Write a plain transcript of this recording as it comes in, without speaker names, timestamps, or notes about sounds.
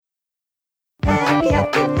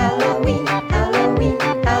happy Halloween, Halloween,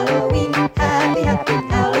 Halloween, happy, happy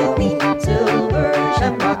Halloween, Silver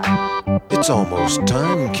Shamrock. It's almost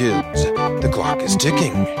time, kids. The clock is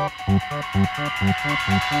ticking.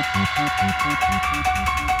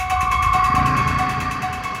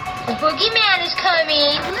 The boogeyman is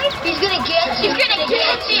coming. He's gonna get you. He's gonna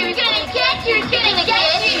get you. He's gonna get you. He's gonna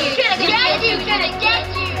get you. He's gonna get you. He's gonna get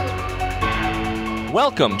you.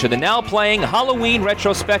 Welcome to the now playing Halloween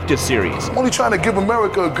retrospective series, I'm only trying to give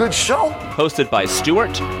America a good show. hosted by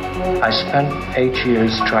Stuart, I spent 8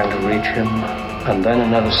 years trying to reach him, and then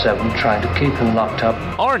another 7 trying to keep him locked up.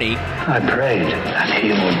 Arnie, I prayed that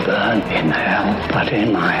he would burn in hell, but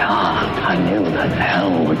in my heart I knew that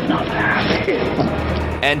hell would not have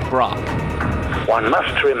him. and Brock. One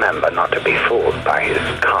must remember not to be fooled by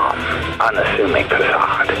his calm, unassuming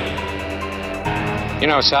facade. You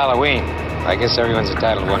know, it's Halloween. I guess everyone's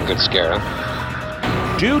entitled to one good scare,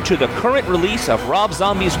 huh? Due to the current release of Rob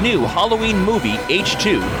Zombie's new Halloween movie,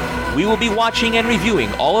 H2, we will be watching and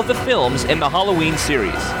reviewing all of the films in the Halloween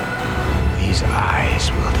series. These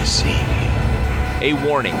eyes will deceive you. A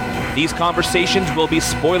warning, these conversations will be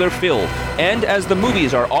spoiler-filled, and as the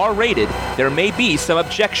movies are R-rated, there may be some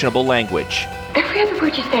objectionable language. Every other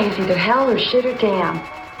word you say is either hell or shit or damn.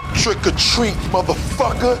 Trick or treat,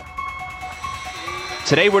 motherfucker.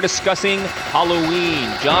 Today we're discussing Halloween,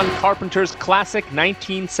 John Carpenter's classic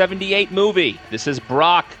 1978 movie. This is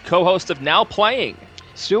Brock, co-host of Now Playing.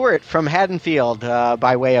 Stuart from Haddonfield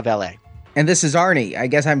by way of L.A. And this is Arnie. I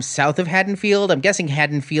guess I'm south of Haddonfield. I'm guessing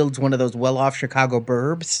Haddonfield's one of those well-off Chicago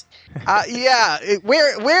burbs.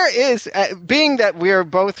 Where is, being that we're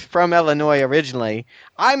both from Illinois originally,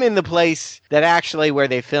 I'm in the place that actually where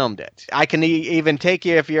they filmed it. I can even take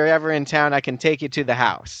you, if you're ever in town, I can take you to the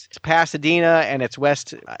house. It's Pasadena and it's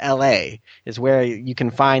West LA is where you can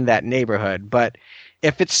find that neighborhood. But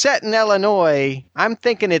if it's set in Illinois, I'm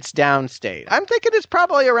thinking it's downstate. I'm thinking it's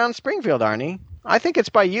probably around Springfield, Arnie. I think it's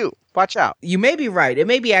by you. Watch out. You may be right. It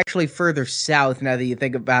may be actually further south now that you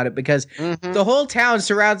think about it, because the whole town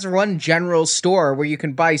surrounds one general store where you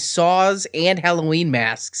can buy saws and Halloween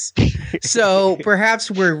masks. So perhaps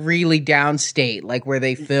we're really downstate, like where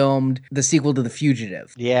they filmed the sequel to The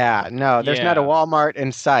Fugitive. Yeah, no, there's not a Walmart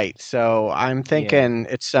in sight. So I'm thinking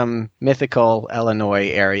it's some mythical Illinois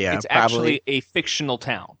area. It's actually a fictional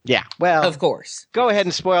town. Yeah, well, Of course. go ahead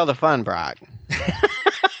and spoil the fun, Brock.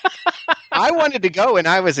 I wanted to go when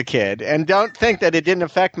I was a kid, and don't think that it didn't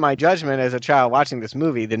affect my judgment as a child watching this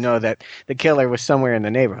movie to know that the killer was somewhere in the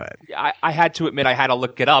neighborhood. I had to admit I had to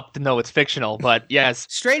look it up to know it's fictional, but yes.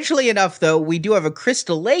 Strangely enough, though, we do have a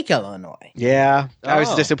Crystal Lake, Illinois. Yeah, I was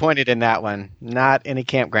Oh. disappointed in that one. Not any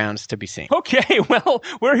campgrounds to be seen. Okay, well,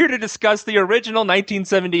 we're here to discuss the original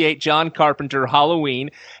 1978 John Carpenter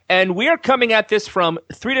Halloween, and we are coming at this from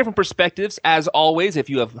 3 different perspectives. As always, if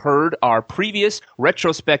you have heard our previous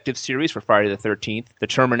retrospective series for Friday the 13th, The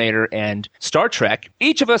Terminator, and Star Trek,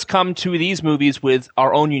 each of us come to these movies with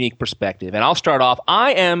our own unique perspective. And I'll start off.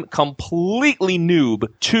 I am completely noob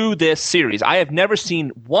to this series. I have never seen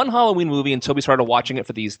one Halloween movie until we started watching it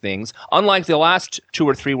for these things, unlike the last 2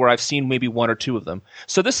 or 3 where I've seen maybe 1 or 2 of them.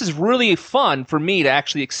 So this is really fun for me to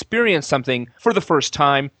actually experience something for the first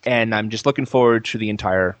time, and I'm just looking forward to the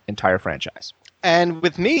entire franchise. And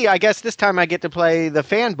with me, I guess this time I get to play the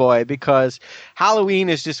fanboy because Halloween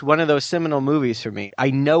is just one of those seminal movies for me. I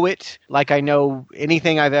know it like I know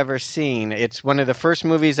anything I've ever seen. It's one of the first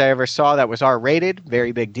movies I ever saw that was R-rated.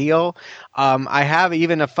 Very big deal. I have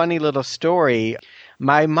even a funny little story.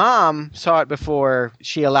 My mom saw it before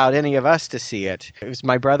she allowed any of us to see it. It was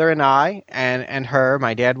my brother and I and her.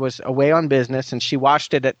 My dad was away on business, and she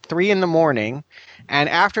watched it at 3 a.m. And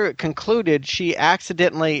after it concluded, she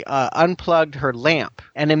accidentally unplugged her lamp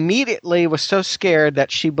and immediately was so scared that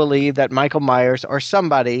she believed that Michael Myers or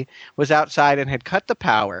somebody was outside and had cut the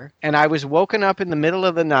power. And I was woken up in the middle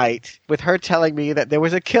of the night with her telling me that there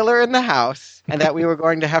was a killer in the house and that we were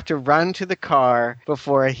going to have to run to the car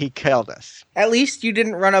before he killed us. At least you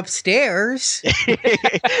didn't run upstairs.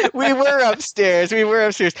 We were upstairs.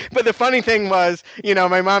 But the funny thing was,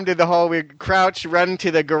 my mom did the whole, we crouch, run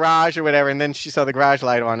to the garage or whatever, and then she saw the garage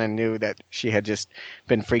light on and knew that she had just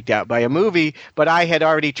been freaked out by a movie. But I had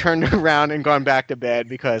already turned around and gone back to bed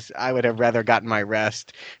because I would have rather gotten my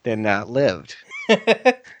rest than lived.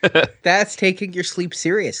 That's taking your sleep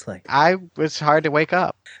seriously. I was hard to wake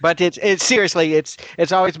up. But it's seriously,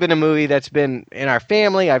 it's always been a movie that's been in our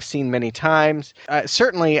family. I've seen many times.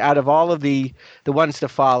 Certainly, out of all of the ones to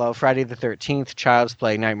follow, Friday the 13th, Child's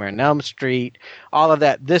Play, Nightmare on Elm Street, all of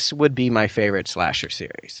that, this would be my favorite slasher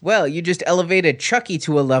series. Well, you just elevated Chucky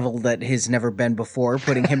to a level that has never been before,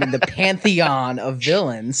 putting him in the pantheon of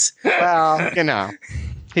villains. Well,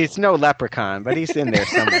 he's no leprechaun, but he's in there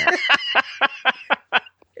somewhere.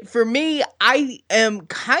 For me, I am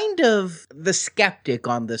kind of the skeptic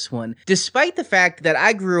on this one, despite the fact that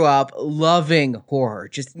I grew up loving horror.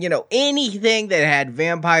 Just, anything that had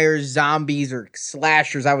vampires, zombies, or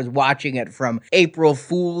slashers, I was watching it from April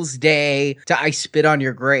Fool's Day to I Spit on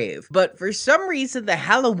Your Grave. But for some reason, the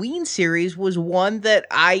Halloween series was one that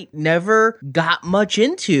I never got much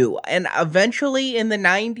into. And eventually in the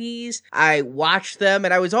 90s, I watched them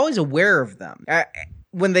and I was always aware of them.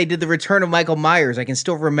 When they did the Return of Michael Myers, I can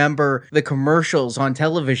still remember the commercials on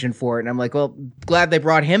television for it. And I'm like, well, glad they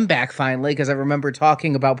brought him back finally, because I remember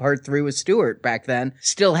talking about part 3 with Stuart back then,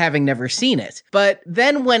 still having never seen it. But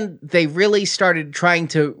then when they really started trying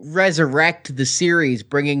to resurrect the series,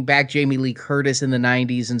 bringing back Jamie Lee Curtis in the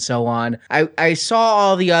 90s and so on, I saw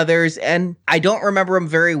all the others, and I don't remember them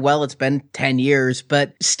very well. It's been 10 years,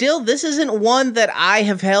 but still, this isn't one that I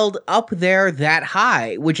have held up there that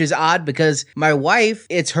high, which is odd because my wife,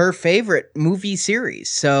 it's her favorite movie series.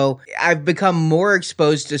 So I've become more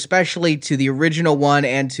exposed, especially to the original one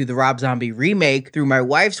and to the Rob Zombie remake through my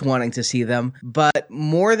wife's wanting to see them. But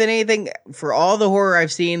more than anything, for all the horror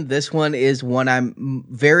I've seen, this one is one I'm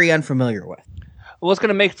very unfamiliar with. Well, it's going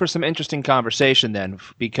to make for some interesting conversation then,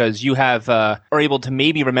 because you are able to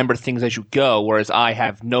maybe remember things as you go, whereas I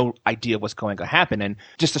have no idea what's going to happen. And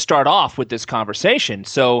just to start off with this conversation,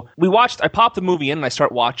 so I popped the movie in and I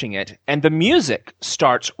start watching it, and the music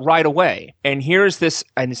starts right away. And here's this,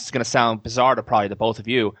 and this is going to sound bizarre to probably the both of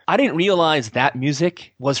you. I didn't realize that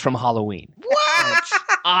music was from Halloween. What?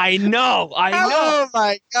 I know. Oh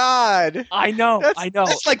my God. I know.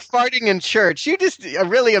 That's like farting in church. You just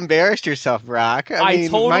really embarrassed yourself, Brock. I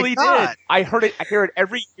totally did. I hear it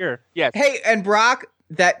every year. Yes. Hey, and Brock,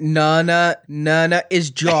 that nana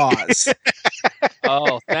is Jaws.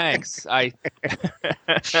 Oh, thanks.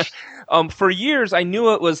 For years, I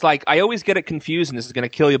knew it was like, I always get it confused, and this is going to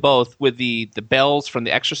kill you both, with the bells from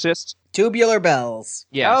The Exorcist. Tubular bells.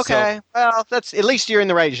 Yeah. Okay. Well, that's at least you're in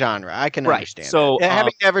the right genre. I can understand. So,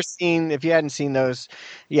 if you hadn't seen those,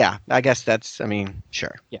 yeah, I guess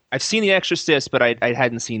sure. Yeah, I've seen The Exorcist, but I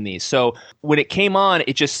hadn't seen these. So when it came on,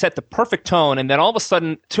 it just set the perfect tone, and then all of a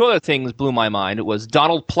sudden, 2 other things blew my mind. It was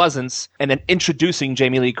Donald Pleasance, and then introducing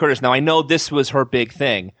Jamie Lee Curtis. Now I know this was her big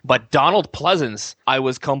thing, but Donald Pleasance, I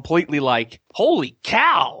was completely like, holy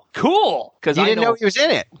cow, cool. Because you didn't know he was in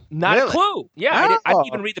it. Not a clue. Yeah, I didn't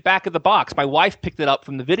even read the back of the box. My wife picked it up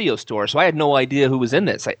from the video store, so I had no idea who was in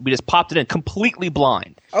this. We just popped it in completely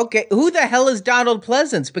blind. Okay, who the hell is Donald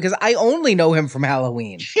Pleasance? Because I only know him from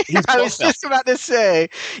Halloween. I was just about to say,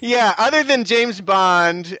 yeah, other than James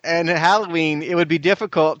Bond and Halloween, it would be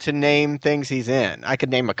difficult to name things he's in. I could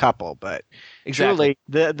name a couple, but truly,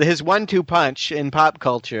 his 1-2 punch in pop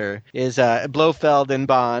culture is Blofeld and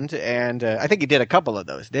Bond, and I think he did a couple of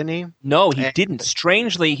those, didn't he? No, he didn't.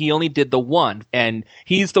 Strangely, he only did the one, and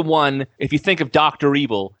he's the one, if you think of Dr.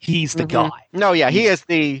 Evil, he's the guy. No, yeah, he is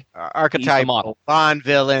the archetype model. Bond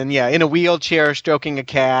villain, yeah, in a wheelchair, stroking a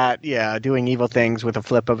cat, yeah, doing evil things with a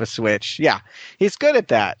flip of a switch. Yeah, he's good at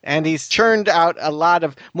that, and he's churned out a lot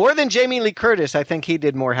of, more than Jamie Lee Curtis, I think he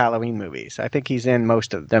did more Halloween movies. I think he's in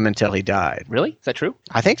most of them until he died. Really? Is that true?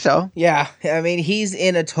 I think so. Yeah, I mean, he's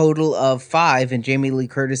in a total of 5, and Jamie Lee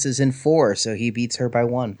Curtis is in 4, so he beats her by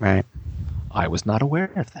 1. Right. I was not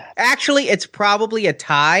aware of that. Actually, it's probably a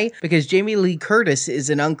tie because Jamie Lee Curtis is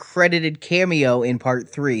an uncredited cameo in part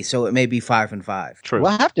 3, so it may be 5 and 5. True.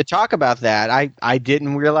 We'll have to talk about that. I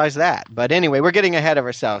didn't realize that. But anyway, we're getting ahead of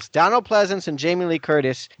ourselves. Donald Pleasance and Jamie Lee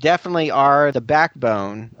Curtis definitely are the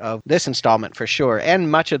backbone of this installment for sure,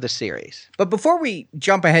 and much of the series. But before we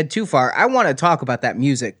jump ahead too far, I want to talk about that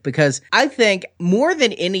music because I think more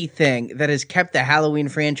than anything that has kept the Halloween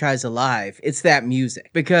franchise alive, it's that music.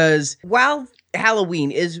 Because while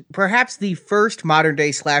Halloween is perhaps the first modern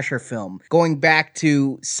day slasher film, going back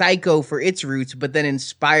to Psycho for its roots, but then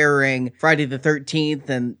inspiring Friday the 13th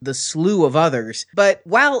and the slew of others. But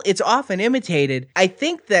while it's often imitated, I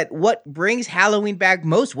think that what brings Halloween back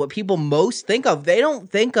most, what people most think of, they don't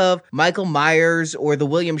think of Michael Myers or the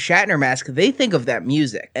William Shatner mask. They think of that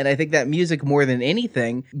music. And I think that music, more than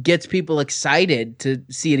anything, gets people excited to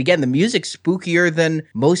see it again. The music's spookier than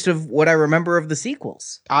most of what I remember of the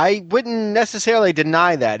sequels. I wouldn't necessarily necessarily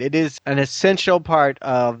deny that. It is an essential part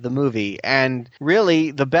of the movie. And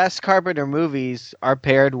really, the best Carpenter movies are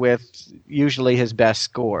paired with usually his best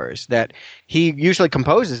scores. That he usually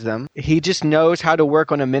composes them. He just knows how to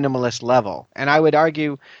work on a minimalist level. And I would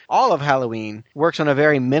argue all of Halloween works on a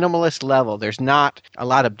very minimalist level. There's not a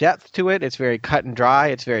lot of depth to it. It's very cut and dry.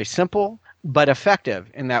 It's very simple, but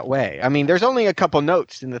effective in that way. I mean, there's only a couple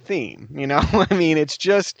notes in the theme, you know? I mean, it's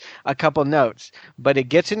just a couple notes, but it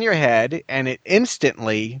gets in your head and it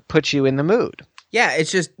instantly puts you in the mood. Yeah,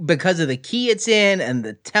 it's just because of the key it's in and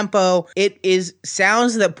the tempo. It is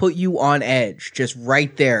sounds that put you on edge, just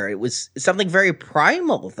right there. It was something very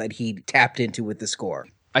primal that he tapped into with the score.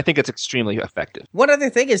 I think it's extremely effective. One other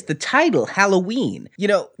thing is the title, Halloween. You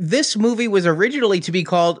know, this movie was originally to be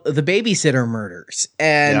called The Babysitter Murders.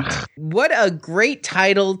 And what a great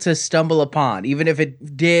title to stumble upon, even if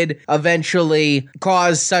it did eventually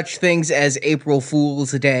cause such things as April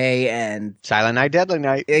Fool's Day and Silent Night, Deadly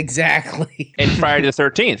Night. Exactly. And Friday the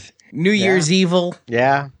 13th. New Year's Evil.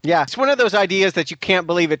 Yeah. It's one of those ideas that you can't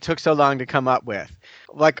believe it took so long to come up with.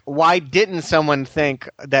 Like, why didn't someone think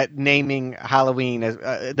that naming Halloween as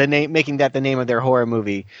making that the name of their horror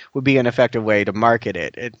movie would be an effective way to market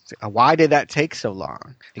it? Why did that take so long?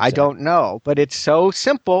 Exactly. I don't know, but it's so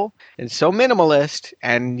simple and so minimalist,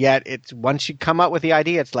 and yet it's once you come up with the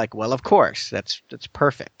idea, it's like, well, of course, that's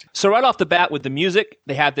perfect. So right off the bat with the music,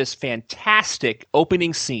 they have this fantastic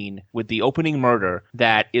opening scene with the opening murder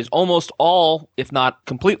that is almost all, if not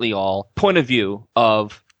completely all, point of view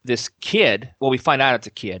of this kid. Well, we find out it's a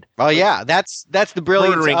kid. Oh yeah, that's the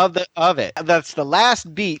brilliance of it. That's the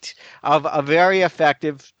last beat of a very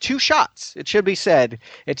effective 2 shots. It should be said,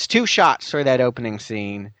 it's 2 shots for that opening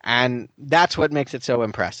scene, and that's what makes it so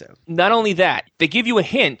impressive. Not only that, they give you a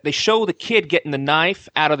hint. They show the kid getting the knife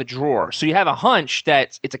out of the drawer, so you have a hunch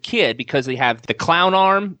that it's a kid because they have the clown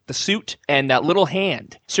arm, the suit, and that little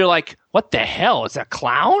hand. So you're like, what the hell? Is that a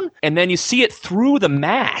clown? And then you see it through the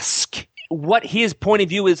mask. What his point of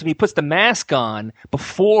view is when he puts the mask on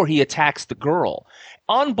before he attacks the girl.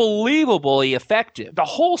 Unbelievably effective. The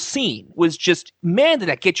whole scene was just, man, did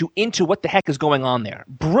that get you into what the heck is going on there.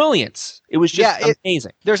 Brilliance. It was just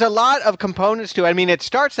amazing. There's a lot of components to it. I mean, it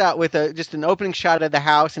starts out with just an opening shot of the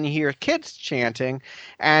house, and you hear kids chanting,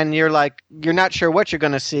 and you're like, you're not sure what you're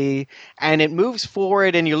going to see, and it moves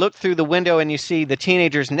forward, and you look through the window, and you see the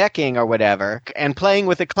teenagers necking or whatever, and playing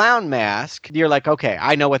with a clown mask. You're like, okay,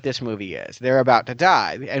 I know what this movie is. They're about to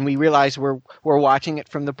die, and we realize we're watching it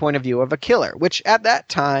from the point of view of a killer, which at that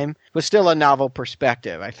time was still a novel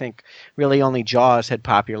perspective. I think really only Jaws had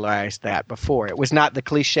popularized that before. It was not the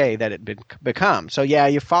cliche that it had become. So yeah,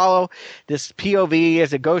 you follow this POV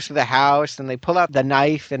as it goes to the house, and they pull out the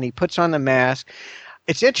knife, and he puts on the mask.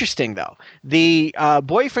 It's interesting, though. The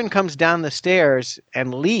boyfriend comes down the stairs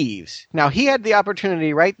and leaves. Now, he had the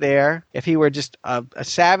opportunity right there, if he were just a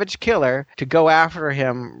savage killer, to go after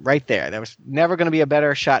him right there. There was never going to be a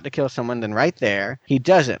better shot to kill someone than right there. He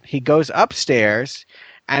doesn't. He goes upstairs,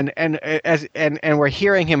 and we're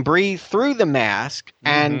hearing him breathe through the mask,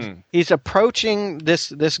 and he's approaching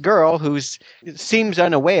this girl who seems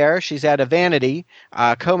unaware. She's at a vanity,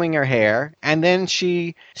 combing her hair, and then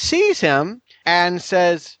she sees him and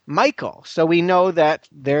says, Michael. So we know that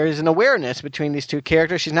there is an awareness between these two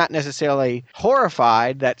characters. She's not necessarily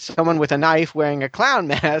horrified that someone with a knife wearing a clown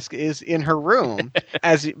mask is in her room,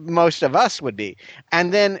 as most of us would be.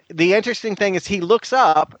 And then the interesting thing is he looks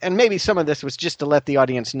up, and maybe some of this was just to let the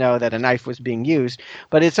audience know that a knife was being used,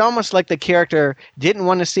 but it's almost like the character didn't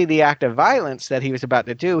want to see the act of violence that he was about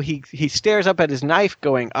to do. He stares up at his knife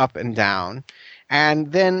going up and down,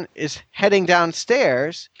 and then is heading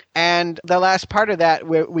downstairs. And the last part of that,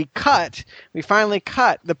 where we finally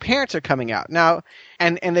cut, the parents are coming out. Now,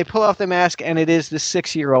 and they pull off the mask, and it is the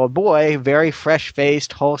 6-year-old boy, very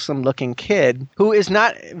fresh-faced, wholesome-looking kid, who is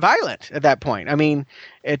not violent at that point. I mean,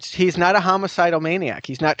 he's not a homicidal maniac.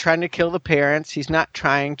 He's not trying to kill the parents. He's not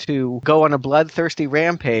trying to go on a bloodthirsty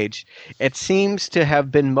rampage. It seems to have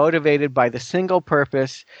been motivated by the single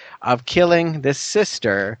purpose of killing this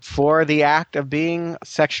sister for the act of being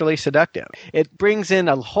sexually seductive. It brings in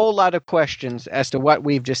a whole lot of questions as to what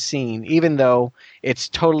we've just seen, even though it's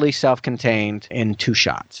totally self-contained in 2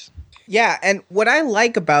 shots. Yeah, and what I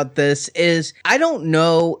like about this is I don't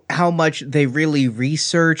know how much they really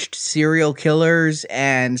researched serial killers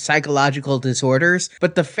and psychological disorders,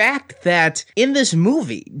 but the fact that in this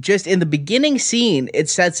movie, just in the beginning scene, it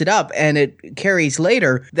sets it up and it carries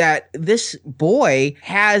later that this boy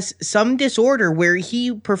has some disorder where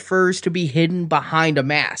he prefers to be hidden behind a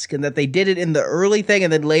mask, and that they did it in the early thing,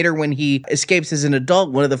 and then later when he escapes as an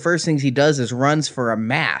adult, one of the first things he does is runs for a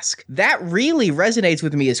mask. That really resonates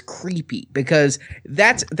with me as creepy. creepy because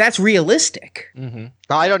that's realistic. Mm-hmm.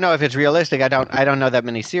 Well, I don't know if it's realistic. I don't know that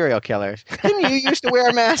many serial killers. Didn't you used to wear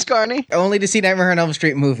a mask, Arnie? Only to see Nightmare on Elm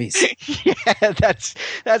Street movies. Yeah, that's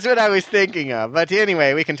what I was thinking of. But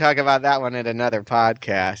anyway, we can talk about that one in another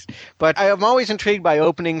podcast. But I am always intrigued by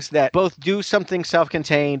openings that both do something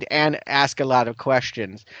self-contained and ask a lot of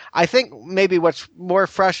questions. I think maybe what's more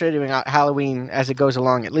frustrating about Halloween as it goes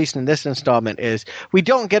along, at least in this installment, is we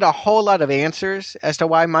don't get a whole lot of answers as to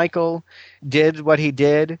why Michael did what he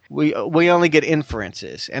did. We only get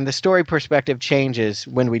inferences, and the story perspective changes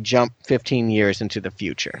when we jump 15 years into the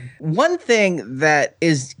future. One thing that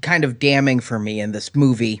is kind of damning for me in this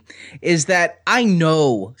movie is that I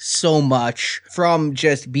know so much from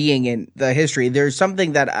just being in the history. There's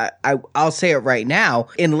something that I'll say it right now.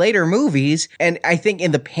 In later movies, and I think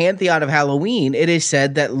in the pantheon of Halloween, it is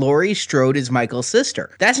said that Laurie Strode is Michael's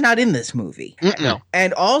sister. That's not in this movie. No.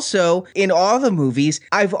 And also, in all the movies,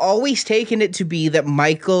 I've always taken it to be that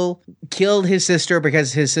Michael killed his sister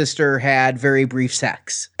because his sister had very brief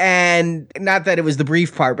sex. And not that it was the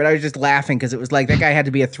brief part, but I was just laughing because it was like that guy had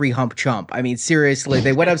to be a 3-hump chump. I mean, seriously,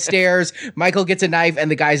 they went upstairs, Michael gets a knife, and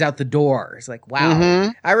the guy's out the door. It's like, wow.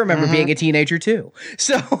 Mm-hmm. I remember being a teenager too.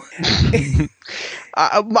 So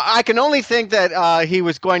I can only think that he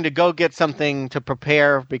was going to go get something to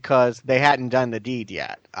prepare because they hadn't done the deed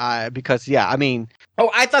yet. Oh,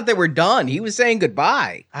 I thought they were done. He was saying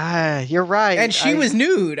goodbye. You're right. And she was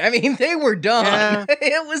nude. I mean, they were done. Yeah,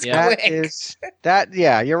 it was quick.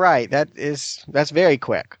 You're right. That's very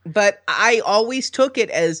quick. But I always took it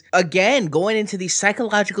as, again, going into these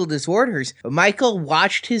psychological disorders, Michael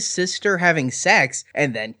watched his sister having sex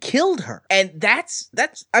and then killed her. And that's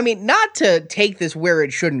I mean, not to take this where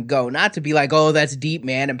it shouldn't go, not to be like, oh, that's deep,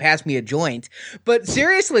 man, and pass me a joint. But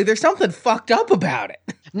seriously, there's something fucked up about it.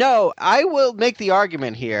 No, I will make the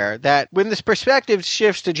argument here that when this perspective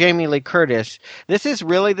shifts to Jamie Lee Curtis, this is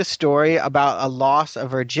really the story about a loss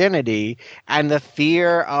of virginity and the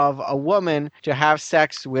fear of a woman to have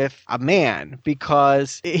sex with a man,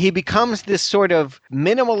 because he becomes this sort of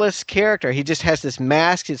minimalist character. He just has this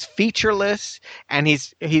mask, he's featureless, and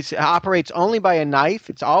he's operates only by a knife.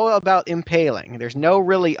 It's all about impaling. There's no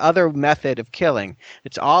really other method of killing.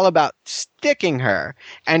 It's all about sticking her,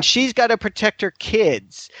 and she's got to protect her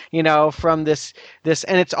kids, from this,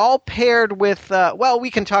 and it's all paired with,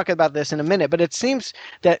 we can talk about this in a minute, but it seems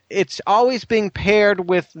that it's always being paired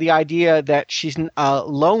with the idea that she's a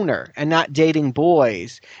loner and not dating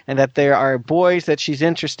boys, and that there are boys that she's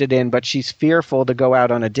interested in, but she's fearful to go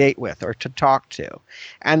out on a date with or to talk to,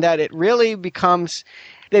 and that it really becomes...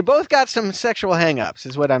 They both got some sexual hang-ups,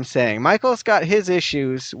 is what I'm saying. Michael's got his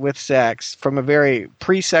issues with sex from a very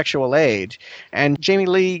pre-sexual age, and Jamie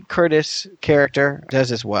Lee Curtis' character does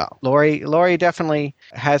as well. Laurie definitely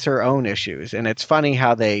has her own issues, and it's funny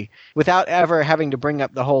how they, without ever having to bring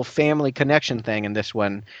up the whole family connection thing in this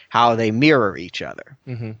one, how they mirror each other.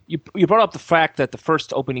 Mm-hmm. You brought up the fact that the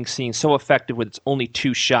first opening scene is so effective with its only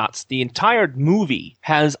 2 shots. The entire movie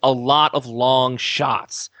has a lot of long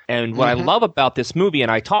shots. And what I love about this movie,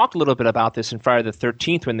 and I talked a little bit about this in Friday the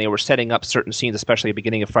 13th when they were setting up certain scenes, especially at the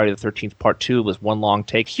beginning of Friday the 13th Part 2 was one long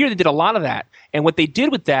take. Here they did a lot of that. And what they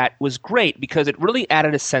did with that was great because it really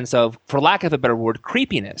added a sense of, for lack of a better word,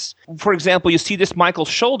 creepiness. For example, you see this Michael's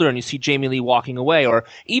shoulder and you see Jamie Lee walking away. Or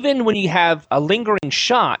even when you have a lingering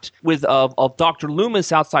shot with of Dr.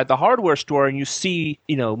 Loomis outside the hardware store and you see,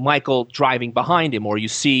 Michael driving behind him, or you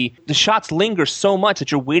see the shots linger so much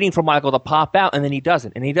that you're waiting for Michael to pop out and then he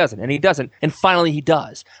doesn't, and he doesn't, and he doesn't, and finally he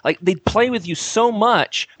does. Like, they play with you so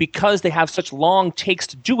much because they have such long takes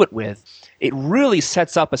to do it with. It really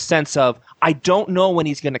sets up a sense of, I don't know when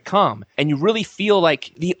he's going to come. And you really feel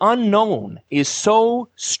like the unknown is so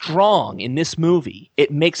strong in this movie.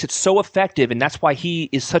 It makes it so effective, and that's why he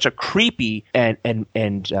is such a creepy and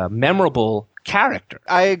memorable character.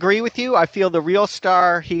 I agree with you. I feel the real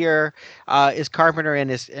star here is Carpenter and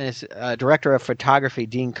his director of photography,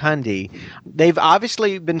 Dean Cundey. They've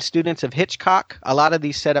obviously been students of Hitchcock. A lot of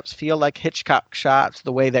these setups feel like Hitchcock shots,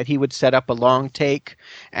 the way that he would set up a long take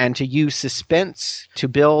and to use suspense to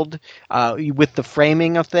build with the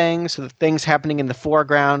framing of things, so the things happening in the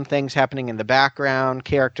foreground, things happening in the background,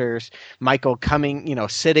 characters, Michael coming,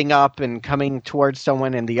 sitting up and coming towards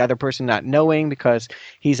someone and the other person not knowing because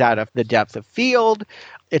he's out of the depth of field.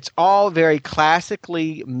 It's all very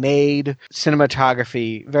classically made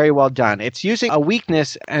cinematography, very well done. It's using a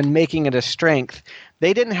weakness and making it a strength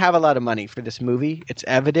They didn't have a lot of money for this movie. It's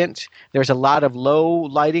evident. There's a lot of low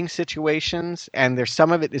lighting situations, and there's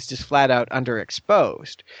some of it is just flat out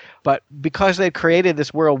underexposed. But because they've created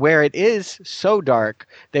this world where it is so dark,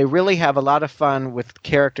 they really have a lot of fun with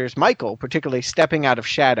characters, Michael particularly, stepping out of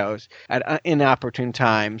shadows at inopportune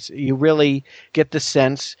times. You really get the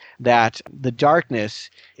sense that the darkness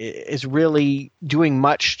is really doing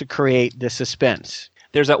much to create the suspense.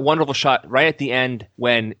 There's that wonderful shot right at the end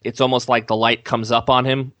when it's almost like the light comes up on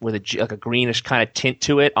him with like a greenish kind of tint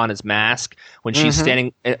to it on his mask when she's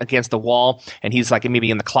standing against the wall and he's like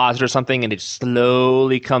maybe in the closet or something, and it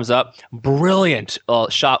slowly comes up. Brilliant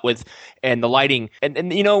shot with and the lighting.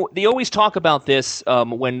 And you know, they always talk about this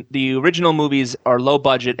when the original movies are low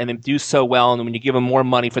budget and they do so well, and when you give them more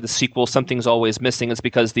money for the sequel, something's always missing. It's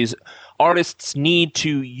because these artists need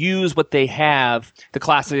to use what they have. The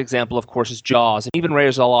classic example, of course, is Jaws, and even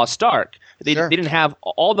Raiders of the Lost Ark. They didn't have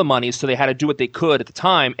all the money, so they had to do what they could at the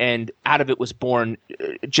time, and out of it was born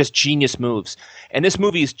just genius moves. And this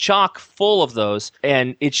movie is chock full of those,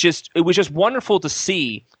 and it was just wonderful to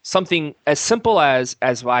see something as simple as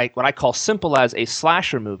what I call simple as a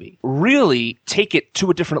slasher movie really take it to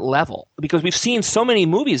a different level, because we've seen so many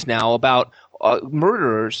movies now about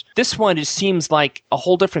murderers. This one just seems like a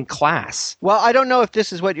whole different class. Well, I don't know if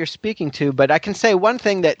this is what you're speaking to, but I can say one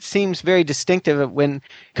thing that seems very distinctive when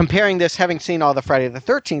comparing this, having seen all the Friday the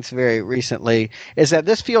 13th very recently, is that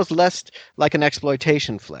this feels less like an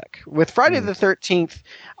exploitation flick. With Friday the 13th,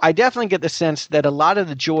 I definitely get the sense that a lot of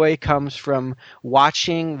the joy comes from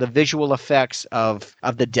watching the visual effects of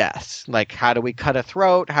the deaths. Like, how do we cut a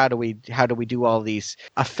throat? How do we do all these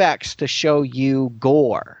effects to show you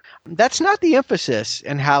gore? That's not the emphasis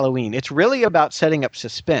in Halloween. It's really about setting up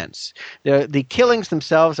suspense. The killings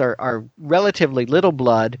themselves are relatively little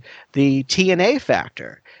blood. The TNA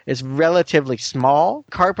factor is relatively small.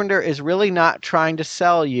 Carpenter is really not trying to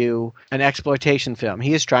sell you an exploitation film.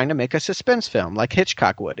 He is trying to make a suspense film like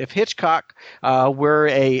Hitchcock would. If Hitchcock were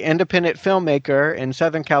an independent filmmaker in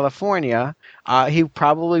Southern California, he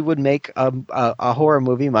probably would make a horror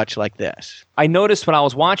movie much like this. I noticed when I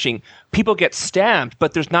was watching, people get stabbed,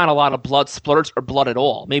 but there's not a lot of blood splurts or blood at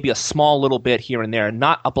all. Maybe a small little bit here and there,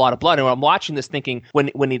 not a lot of blood. And when I'm watching this thinking,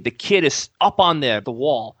 when the kid is up on the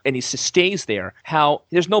wall and he just stays there, how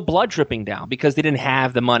there's no blood dripping down because they didn't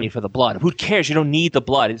have the money for the blood. Who cares? You don't need the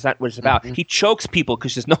blood. It's not what it's about. He chokes people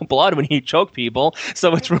because there's no blood when he choke people,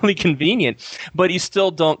 so it's really convenient. But you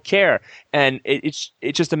still don't care. And it's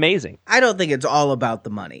just amazing. I don't think it's all about the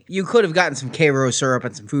money. You could have gotten some Karo syrup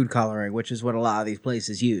and some food coloring, which is what a lot of these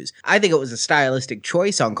places use. I think it was a stylistic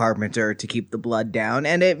choice on Carpenter to keep the blood down,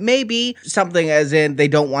 and it may be something as in they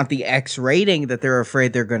don't want the X rating that they're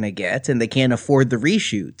afraid they're going to get, and they can't afford the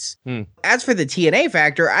reshoots. As for the TNA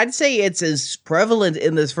factor, I'd say it's as prevalent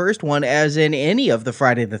in this first one as in any of the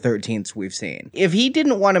Friday the 13th we've seen. If he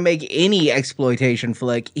didn't want to make any exploitation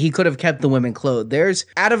flick, he could have kept the women clothed. There's,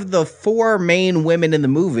 out of the 4 main women in the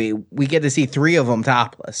movie, we get to see 3 of them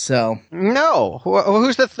topless, so... No.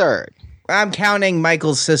 Who's the third? I'm counting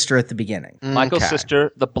Michael's sister at the beginning. Michael's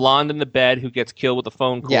sister, the blonde in the bed who gets killed with a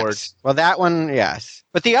phone cord. Yes. Well, that one, yes.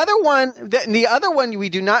 But the other one, we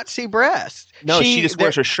do not see breasts. No, she just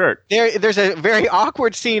wears her shirt. There's a very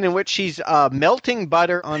awkward scene in which she's melting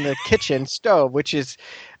butter on the kitchen stove, which is...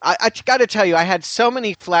 I got to tell you, I had so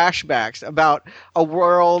many flashbacks about a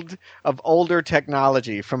world of older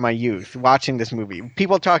technology from my youth watching this movie.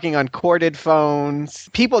 People talking on corded phones,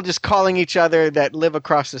 people just calling each other that live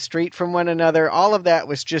across the street from one another. All of that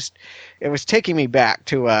was just, it was taking me back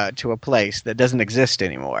to a place that doesn't exist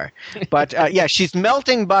anymore. But yeah, she's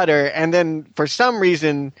melting butter and then for some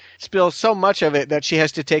reason spills so much of it that she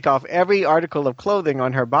has to take off every article of clothing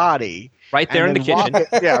on her body. Right there in the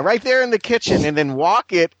kitchen. Right there in the kitchen, and then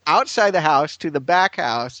walk it outside the house to the back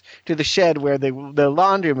house to the shed where the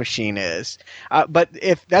laundry machine is. But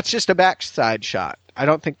if that's just a backside shot, I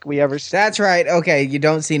don't think we ever see. That's right. Okay, you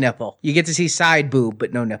don't see nipple. You get to see side boob,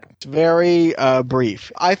 but no nipple. It's very brief.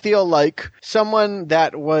 I feel like someone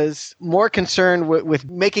that was more concerned with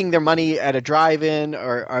making their money at a drive-in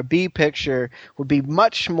or a B picture would be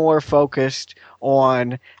much more focused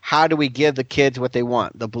on how do we give the kids what they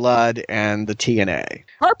want, the blood and the TNA.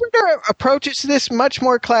 Carpenter approaches this much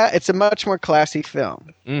more it's a much more classy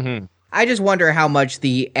film. Mm-hmm. I just wonder how much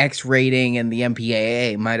the X rating and the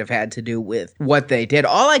MPAA might have had to do with what they did.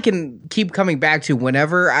 All I can keep coming back to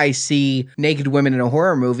whenever I see naked women in a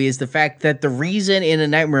horror movie is the fact that the reason in A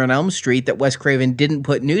Nightmare on Elm Street that Wes Craven didn't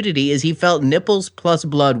put nudity is he felt nipples plus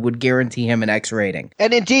blood would guarantee him an X rating.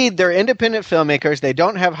 And indeed, they're independent filmmakers. They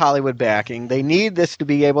don't have Hollywood backing. They need this to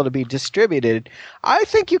be able to be distributed. I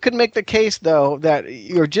think you could make the case, though, that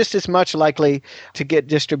you're just as much likely to get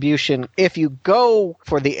distribution if you go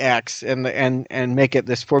for the X and make it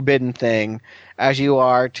this forbidden thing as you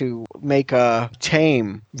are to make a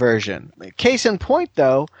tame version. Case in point,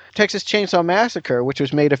 though, Texas Chainsaw Massacre, which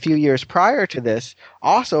was made a few years prior to this,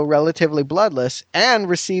 also relatively bloodless and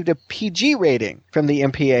received a PG rating from the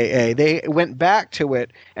MPAA. They went back to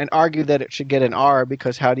it and argued that it should get an R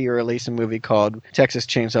because how do you release a movie called Texas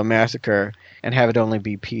Chainsaw Massacre and have it only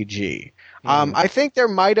be PG? I think there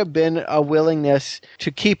might have been a willingness to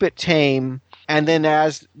keep it tame. And then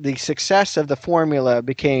as the success of the formula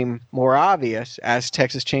became more obvious, as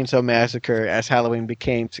Texas Chainsaw Massacre, as Halloween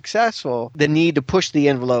became successful, the need to push the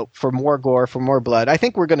envelope for more gore, for more blood. I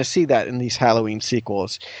think we're going to see that in these Halloween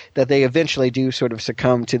sequels, that they eventually do sort of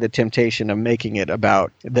succumb to the temptation of making it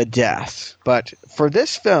about the death. But for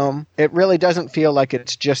this film, it really doesn't feel like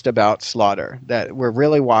it's just about slaughter, that we're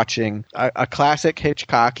really watching a classic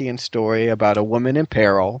Hitchcockian story about a woman in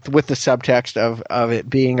peril with the subtext of it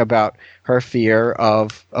being about her fear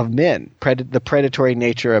of men, the predatory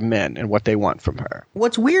nature of men and what they want from her.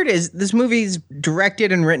 What's weird is this movie's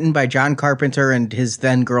directed and written by John Carpenter and his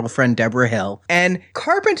then girlfriend Deborah Hill. And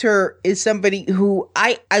Carpenter is somebody who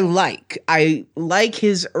I like. I like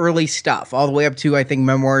his early stuff, all the way up to, I think,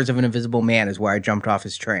 Memoirs of an Invisible Man is where I jumped off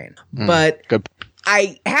his train. But good.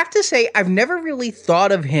 I have to say, I've never really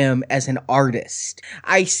thought of him as an artist.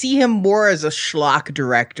 I see him more as a schlock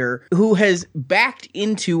director who has backed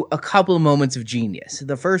into a couple of moments of genius.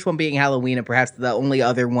 The first one being Halloween, and perhaps the only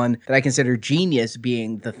other one that I consider genius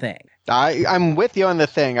being The Thing. I'm with you on The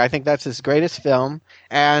Thing. I think that's his greatest film.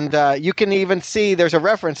 And you can even see there's a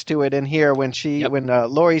reference to it in here when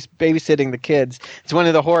Laurie's babysitting the kids. It's one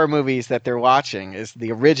of the horror movies that they're watching is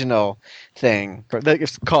the original Thing.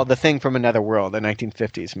 It's called The Thing from Another World, a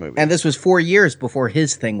 1950s movie. And this was 4 years before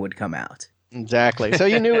his Thing would come out. Exactly. So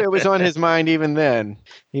you knew it was on his mind even then.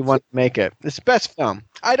 He wanted to make it. It's the best film.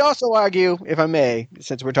 I'd also argue, if I may,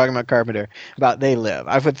 since we're talking about Carpenter, about They Live.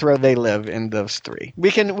 I would throw They Live in those three.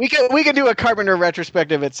 We can do a Carpenter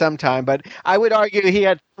retrospective at some time, but I would argue he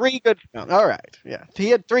had 3 good films. All right. Yeah. He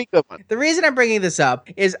had 3 good ones. The reason I'm bringing this up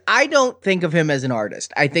is I don't think of him as an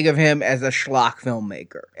artist. I think of him as a schlock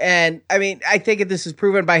filmmaker. And I mean, I think this is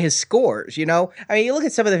proven by his scores, you know? I mean, you look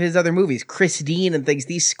at some of his other movies, Christine and things,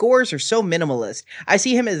 these scores are so minimalist. I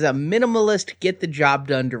see him as a minimalist, get the job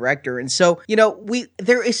done director. And so, you know,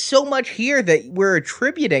 there is so much here that we're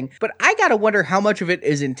attributing, but I gotta wonder how much of it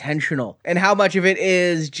is intentional and how much of it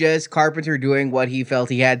is just Carpenter doing what he felt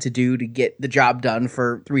he had to do to get the job done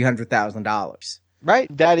for $300,000.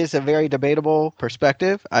 Right. That is a very debatable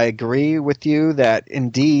perspective. I agree with you that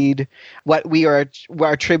indeed what we're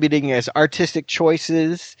attributing as artistic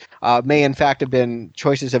choices may in fact have been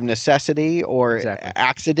choices of necessity or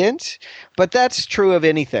accident. But that's true of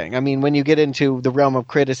anything. I mean, when you get into the realm of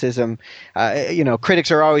criticism,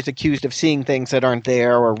 critics are always accused of seeing things that aren't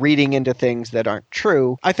there or reading into things that aren't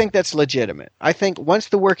true. I think that's legitimate. I think once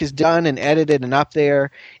the work is done and edited and up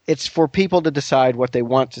there, it's for people to decide what they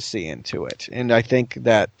want to see into it. And I think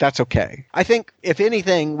that's okay. I think, if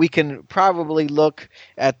anything, we can probably look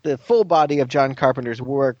at the full body of John Carpenter's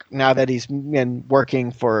work now that he's been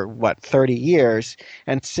working for, 30 years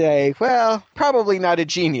and say, well, probably not a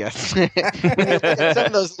genius. When you look at some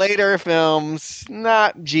of those later films,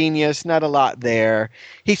 not genius, not a lot there.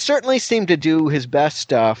 He certainly seemed to do his best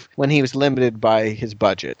stuff when he was limited by his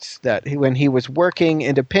budgets. When he was working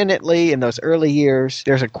independently in those early years,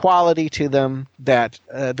 there's a quality to them that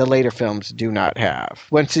the later films do not have.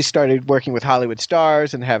 Once he started working with Hollywood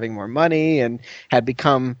stars and having more money and had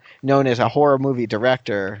become known as a horror movie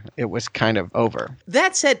director, it was kind of over.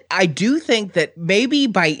 That said, I do think that maybe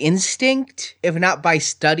by instinct, if not by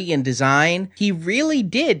study and design, he really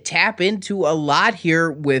did tap into a lot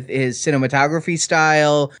here with his cinematography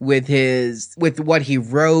style, with what he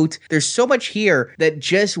wrote. There's so much here that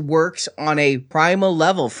just works on a primal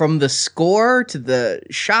level, from the score to the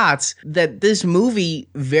shots, that this movie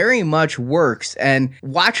very much works works. And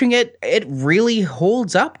watching it really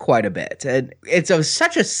holds up quite a bit. And it's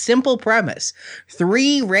such a simple premise.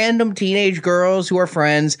 3 random teenage girls who are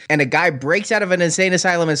friends, and a guy breaks out of an insane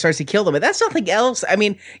asylum and starts to kill them. And that's nothing else. I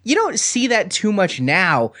mean, you don't see that too much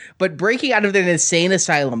now, but breaking out of an insane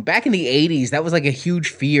asylum back in the 80s, that was like a huge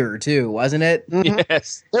fear too, wasn't it? Mm-hmm.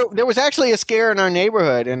 Yes. There was actually a scare in our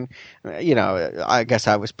neighborhood, and I guess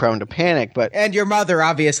I was prone to panic, but and your mother,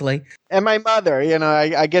 obviously. And my mother,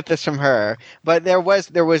 I get this from her. But there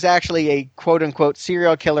was actually a quote-unquote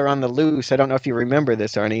serial killer on the loose. I don't know if you remember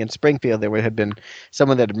this, Arnie. In Springfield, there had been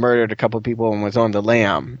someone that had murdered a couple of people and was on the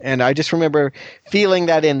lam. And I just remember feeling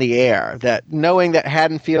that in the air, that knowing that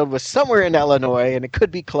Haddonfield was somewhere in Illinois and it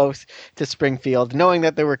could be close to Springfield, knowing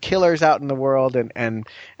that there were killers out in the world and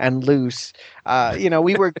loose.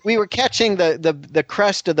 We were catching the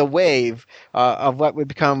crest of the wave of what would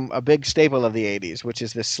become a big staple of the 80s, which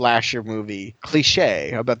is this slasher movie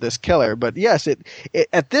cliche about this killer. But yes, it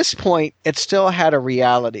at this point, it still had a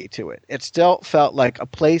reality to it. It still felt like a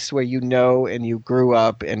place where and you grew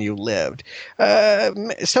up and you lived.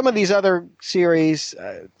 Some of these other series,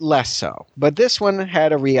 less so. But this one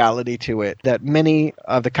had a reality to it that many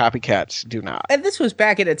of the copycats do not. And this was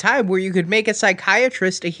back at a time where you could make a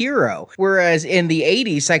psychiatrist a hero, whereas in the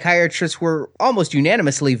 80s, psychiatrists were almost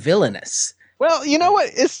unanimously villainous. Well, you know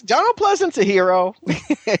what? Donald Pleasant's a hero.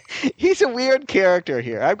 He's a weird character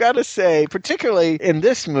here. I've got to say, particularly in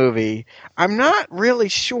this movie, I'm not really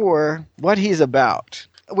sure what he's about.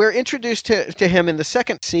 We're introduced to him in the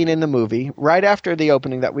second scene in the movie, right after the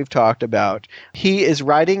opening that we've talked about. He is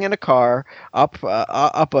riding in a car up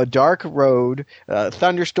a dark road,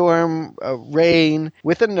 thunderstorm, rain,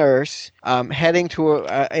 with a nurse, heading to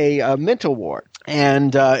a mental ward.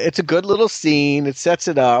 And it's a good little scene. It sets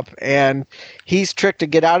it up. And he's tricked to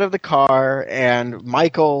get out of the car. And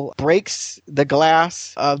Michael breaks the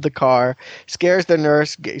glass of the car, scares the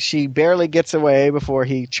nurse. She barely gets away before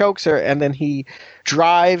he chokes her. And then he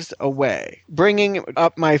drives away, bringing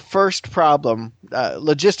up my first problem,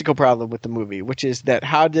 logistical problem with the movie, which is that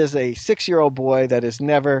how does a 6-year-old boy that has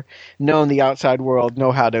never known the outside world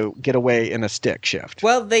know how to get away in a stick shift?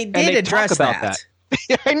 Well, they did address that.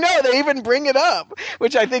 I know, they even bring it up,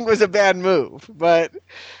 which I think was a bad move. But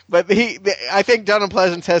I think Donald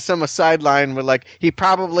Pleasance has some sideline where, like, he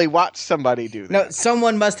probably watched somebody do that. No,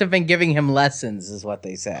 someone must have been giving him lessons, is what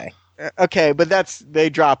they say. Okay, but they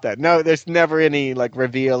dropped that. No, there's never any like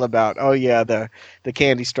reveal about, oh yeah, the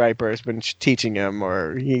candy striper has been teaching him,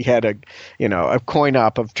 or he had a coin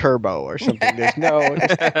op of Turbo or something.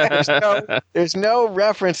 There's no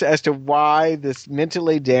reference as to why this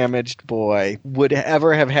mentally damaged boy would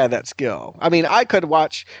ever have had that skill. I mean, I could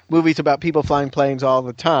watch movies about people flying planes all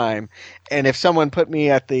the time, and if someone put me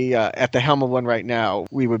at the helm of one right now,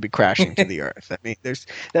 we would be crashing to the earth. I mean,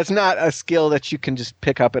 that's not a skill that you can just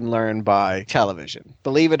pick up and learn by television.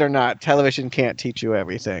 Believe it or not, television can't teach you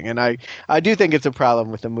everything. And I do think it's a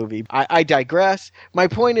problem with the movie. I digress. My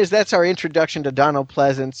point is that's our introduction to Donald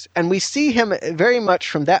Pleasance, and we see him very much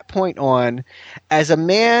from that point on as a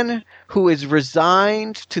man who is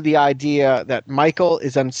resigned to the idea that Michael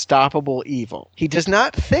is unstoppable evil. He does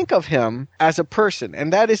not think of him as a person,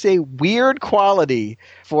 and that is a weird quality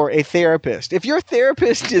for a therapist. If your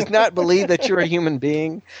therapist does not believe that you're a human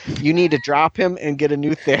being, you need to drop him and get a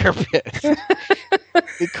new therapist.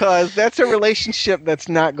 Because that's a relationship that's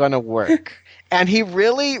not going to work. And he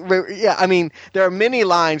really, I mean, there are many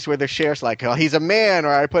lines where the sheriff's like, oh, he's a man,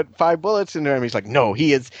 or I put 5 bullets into him. He's like, no,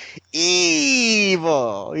 he is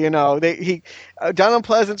evil. Donald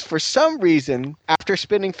Pleasance, for some reason, after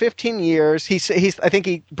spending 15 years, I think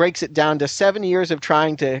he breaks it down to 7 years of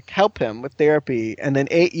trying to help him with therapy, and then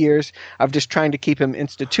 8 years of just trying to keep him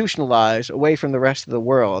institutionalized away from the rest of the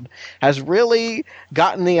world, has really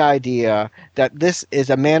gotten the idea that this is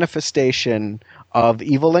a manifestation of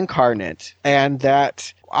evil incarnate, and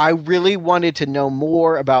that I really wanted to know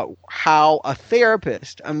more about how a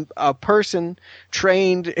therapist, a person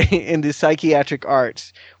trained in the psychiatric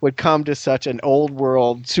arts, would come to such an old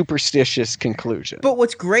world superstitious conclusion. But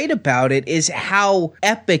what's great about it is how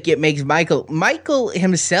epic it makes Michael. Michael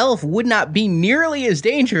himself would not be nearly as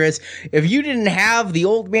dangerous if you didn't have the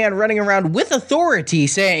old man running around with authority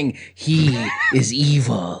saying he is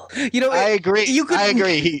evil. I agree. I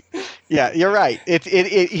agree. Yeah, you're right.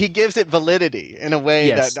 He gives it validity in a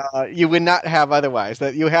way that you would not have otherwise.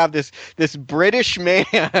 That you have this British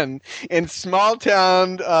man in small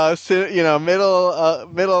town,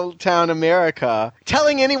 middle town America,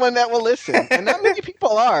 telling anyone that will listen, and not many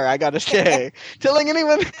people are. I got to say, telling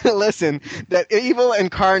anyone that will listen that evil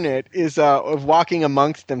incarnate is walking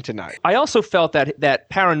amongst them tonight. I also felt that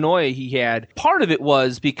paranoia he had. Part of it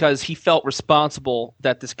was because he felt responsible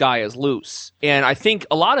that this guy is loose, and I think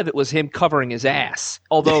a lot of it was him covering his ass.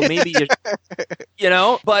 Although maybe,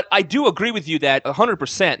 but I do agree with you that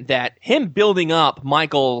 100% that him building up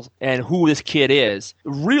Michael and who this kid is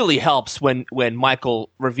really helps when Michael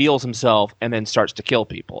reveals himself and then starts to kill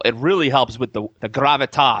people. It really helps with the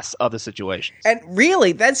gravitas of the situation. And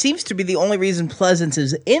really, that seems to be the only reason Pleasance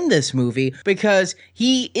is in this movie, because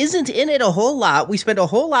he isn't in it a whole lot. We spend a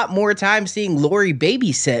whole lot more time seeing Laurie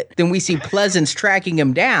babysit than we see Pleasance tracking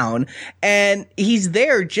him down, and he's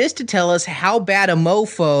there just to tell us how bad a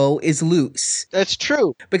mofo is loose. That's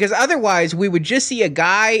true. Because otherwise, we would just see a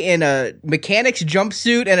guy in a mechanic's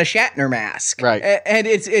jumpsuit and a Shatner mask. Right. And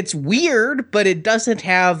it's weird, but it doesn't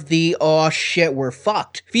have the, oh shit, we're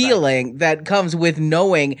fucked feeling that comes with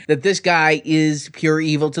knowing that this guy is pure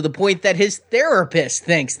evil, to the point that his therapist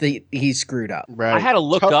thinks that he's screwed up. Right. I had to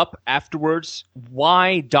look up afterwards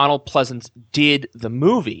why Donald Pleasance did the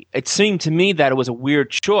movie. It seemed to me that it was a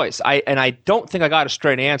weird choice. I don't think I got a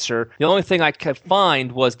straight answer. The only thing I could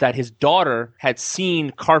find was that his daughter had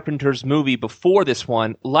seen Carpenter's movie before this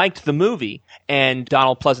one, liked the movie, and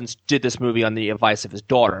Donald Pleasance did this movie on the advice of his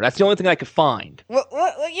daughter. That's the only thing I could find. Well,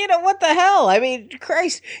 what the hell? I mean,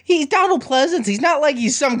 Christ, he's Donald Pleasance. He's not like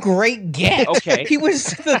he's some great get. Okay. He was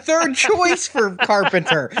the third choice for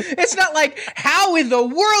Carpenter. It's not like, how in the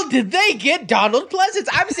world did they get Donald Pleasance?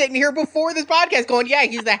 I'm sitting here before this podcast going, yeah,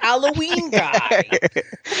 he's the Halloween guy.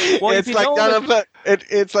 Well,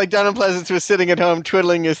 it's like Donald Pleasance was sitting at home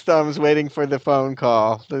twiddling his thumbs waiting for the phone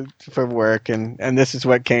call for work, and this is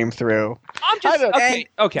what came through.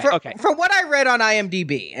 Okay. From what I read on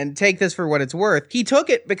IMDb, and take this for what it's worth, he took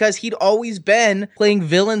it because he'd always been playing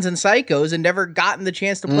villains and psychos and never gotten the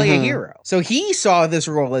chance to play a hero. So he saw this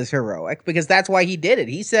role as heroic because that's why he did it.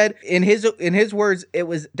 He said, in his words, it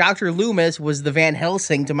was Dr. Loomis was the Van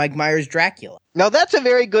Helsing to Mike Myers' Dracula. Now, that's a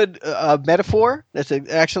very good metaphor. That's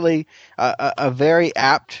actually a very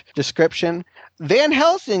apt description. Van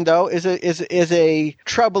Helsing, though, is a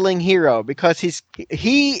troubling hero because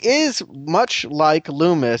he is much like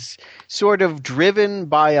Loomis, sort of driven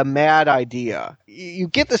by a mad idea. You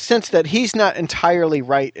get the sense that he's not entirely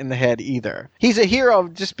right in the head either. He's a hero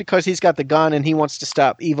just because he's got the gun and he wants to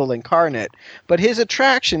stop evil incarnate, but his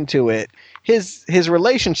attraction to it, his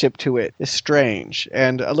relationship to it, is strange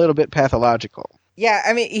and a little bit pathological. Yeah,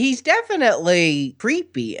 I mean, he's definitely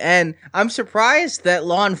creepy, and I'm surprised that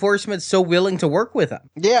law enforcement's so willing to work with him.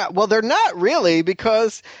 Yeah, well, they're not really,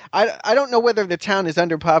 because I don't know whether the town is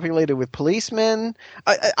underpopulated with policemen.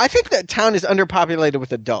 I think that town is underpopulated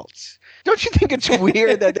with adults. Don't you think it's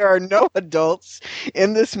weird that there are no adults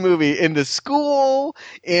in this movie? In the school,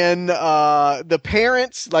 in the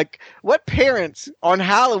parents, like what parents on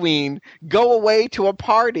Halloween go away to a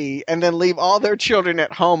party and then leave all their children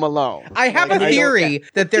at home alone? I have a theory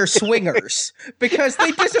that they're swingers because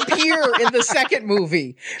they disappear in the second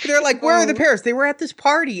movie. They're like, where are the parents? They were at this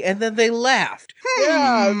party and then they left.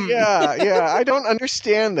 Yeah. I don't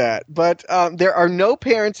understand that. But there are no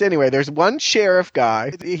parents anyway. There's one sheriff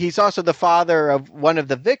guy. He's also the father of one of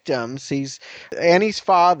the victims. He's Annie's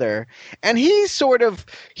father. And he sort of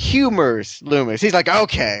humors Loomis. He's like,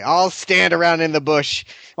 okay, I'll stand around in the bush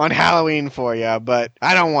on Halloween for you, but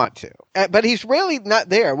I don't want to. But he's really not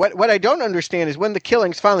there. What I don't understand is when the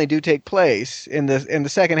killings finally do take place in the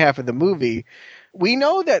second half of the movie, we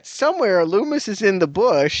know that somewhere Loomis is in the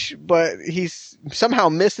bush, but he's somehow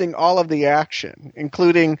missing all of the action,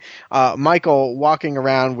 including Michael walking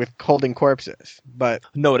around with holding corpses. But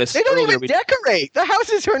notice they don't even decorate. The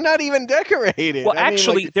houses are not even decorated. Well,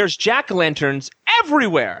 there's jack-o'-lanterns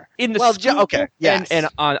everywhere in the school. Okay, yes. and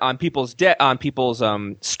on people's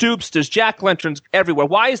stoops. There's jack-o'-lanterns everywhere.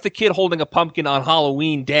 Why is the kid holding a pumpkin on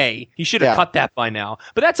Halloween Day? He should have cut that by now.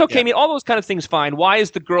 But that's okay. Yeah. I mean, all those kind of things fine. Why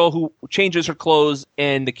is the girl who changes her clothes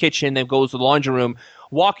in the kitchen and goes to the laundry room?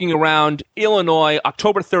 walking around Illinois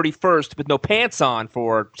October 31st with no pants on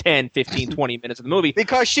for 10, 15, 20 minutes of the movie.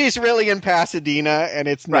 Because she's really in Pasadena and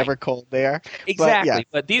it's never cold there. Exactly.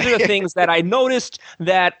 But these are the things that I noticed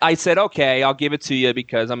that I said, okay, I'll give it to you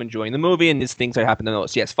because I'm enjoying the movie and these things I happen to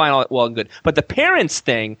notice. Yes, fine, all well and good. But the parents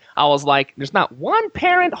thing, I was like, there's not one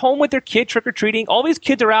parent home with their kid trick-or-treating. All these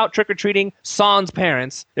kids are out trick-or-treating sans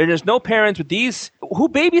parents. There's no parents with these. Who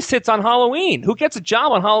babysits on Halloween? Who gets a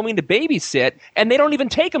job on Halloween to babysit? And they don't even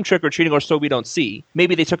take them trick-or-treating, or so we don't see.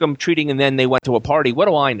 Maybe they took them treating and then they went to a party. What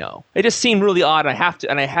do I know? It just seemed really odd. I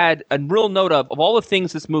had a real note of all the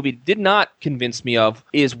things this movie did not convince me of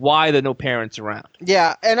is why there are no parents around.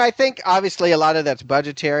 Yeah, and I think obviously a lot of that's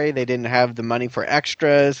budgetary. They didn't have the money for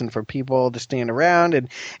extras and for people to stand around,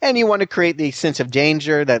 and you want to create the sense of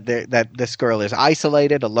danger that this girl is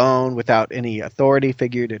isolated, alone, without any authority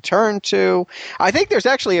figure to turn to. I think there's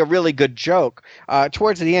actually a really good joke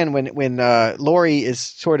towards the end when Laurie is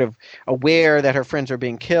sort of aware that her friends are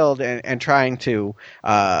being killed and trying to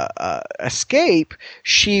escape.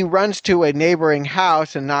 She runs to a neighboring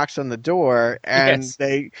house and knocks on the door, and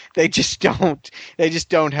they just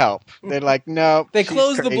don't help. They're like, no. They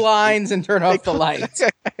close the blinds and turn off the lights.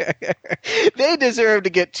 They deserve to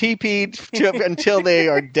get TP'd until they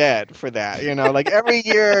are dead for that. Like every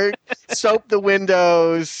year, soap the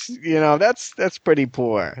windows. That's pretty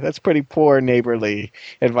poor. That's pretty poor neighborly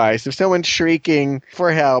advice. If someone's shrieking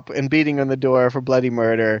for help and beating on the door for bloody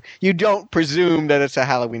murder, you don't presume that it's a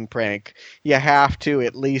Halloween prank. You have to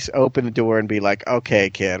at least open the door and be like, okay,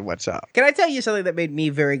 kid, what's up? Can I tell you something that made me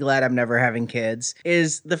very glad I'm never having kids?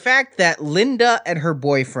 Is the fact that Linda and her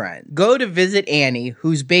boyfriend go to visit Annie,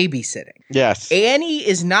 who's babysitting. Yes. Annie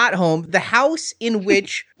is not home. The house in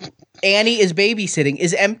which Annie is babysitting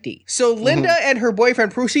is empty. So Linda and her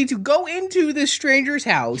boyfriend proceed to go into this stranger's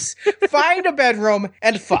house, find a bedroom,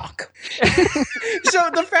 and fuck. So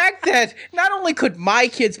the fact that not only could my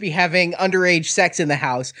kids be having underage sex in the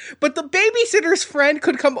house, but the babysitter's friend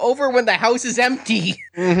could come over when the house is empty.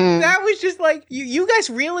 That was just like, you guys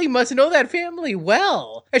really must know that family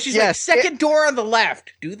well. And she's like, second door on the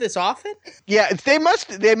left. Do this often? Yeah, they must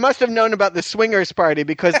have known about the swingers party,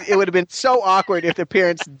 because it would have been so awkward if the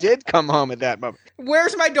parents did come home at that moment.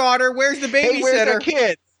 Where's my daughter? Where's the babysitter? Hey, where's our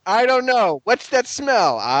kid? I don't know. What's that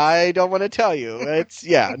smell? I don't want to tell you. It's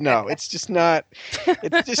just not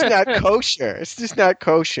kosher. It's just not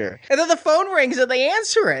kosher. And then the phone rings and they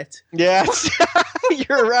answer it. Yes.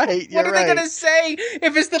 You're right. What are they going to say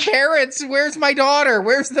if it's the parents? Where's my daughter?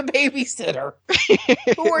 Where's the babysitter?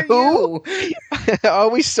 Who are you? Oh,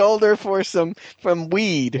 we sold her for some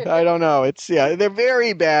weed. I don't know. They're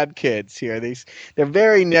very bad kids here. They're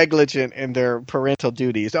very negligent in their parental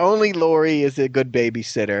duties. Only Laurie is a good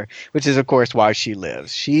babysitter, which is, of course, why she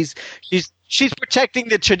lives. She's protecting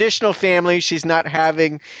the traditional family. She's not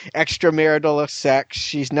having extramarital sex.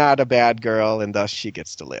 She's not a bad girl, and thus she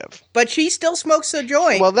gets to live. But she still smokes a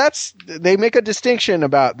joint. Well, they make a distinction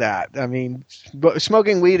about that. I mean,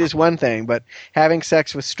 smoking weed is one thing, but having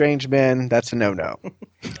sex with strange men, that's a no-no.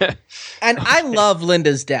 And I love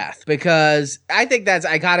Linda's death because I think that's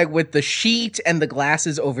iconic with the sheet and the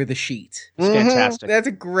glasses over the sheet. It's fantastic. That's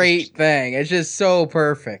a great thing. It's just so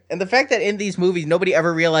perfect. And the fact that in these movies, nobody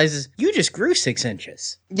ever realizes you just grew 6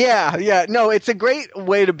 inches. Yeah. No, it's a great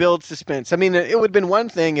way to build suspense. I mean, it would have been one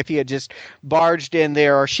thing if he had just barged in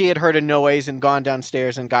there, or she had heard a noise and gone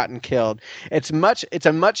downstairs and gotten killed. It's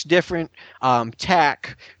a much different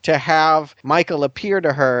tack to have Michael appear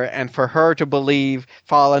to her and for her to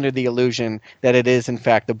fall under the illusion that it is in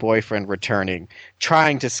fact the boyfriend returning,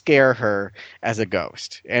 trying to scare her as a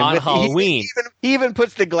ghost. And on Halloween. He even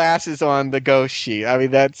puts the glasses on the ghost sheet. I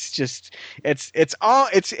mean, that's just it's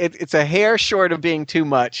a hair short of being too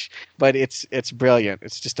much, but it's brilliant.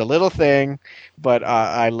 It's just a little thing, but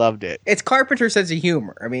I loved it. It's Carpenter's sense of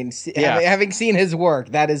humor. I mean, having seen his work,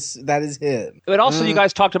 that is him. But also, you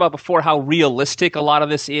guys talked about before how realistic a lot of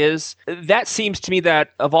this is. That seems to me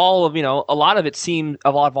that of all of a lot of it seemed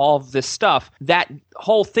of all of this stuff, that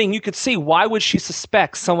whole thing, you could see why would she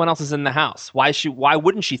suspect someone else is in the house? Why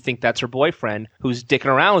wouldn't she think that's her boyfriend who's dicking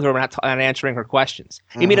around with her and not answering her questions?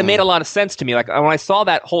 I mean, it made a lot of sense to me. Like when I saw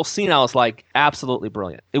that whole scene, I was like, absolutely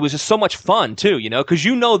brilliant. It was just so much fun too, because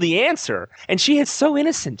the answer, and she is so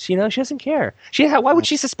innocent. She doesn't care. Why would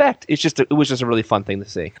she suspect? It was just a really fun thing to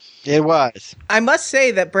see. It was. I must say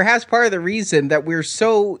that perhaps part of the reason that we're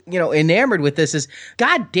so enamored with this is,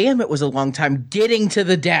 God damn, it was a long time getting to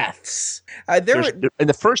the deaths. In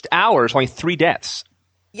the first hour, there's only 3 deaths.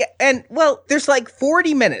 Yeah, and well, there's like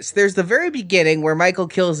 40 minutes. There's the very beginning where Michael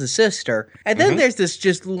kills his sister, and then there's this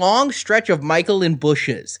just long stretch of Michael in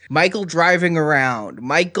bushes, Michael driving around,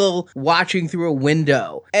 Michael watching through a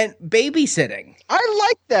window, and babysitting. I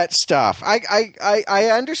like that stuff. I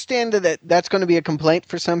understand that that's going to be a complaint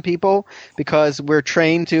for some people because we're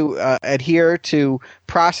trained to adhere to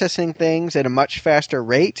processing things at a much faster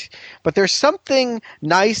rate. But there's something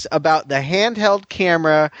nice about the handheld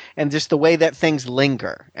camera and just the way that things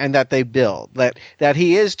linger and that they build. That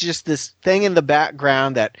he is just this thing in the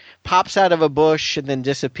background that pops out of a bush and then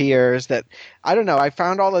disappears. That I don't know. I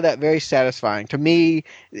found all of that very satisfying. To me,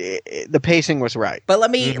 the pacing was right. But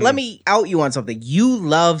let me out you on something. You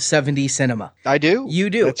love 70s cinema. I do. You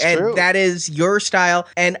do. That's and true. That is your style.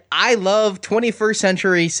 And I love 21st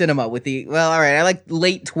century cinema I like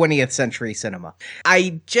late 20th century cinema.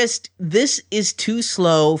 This is too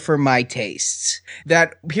slow for my tastes.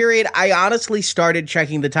 That period, I honestly started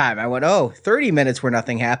checking the time. I went, 30 minutes where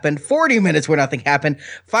nothing happened, 40 minutes where nothing happened.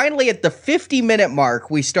 Finally, at the 50-minute mark,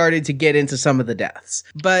 we started to get into some of the deaths.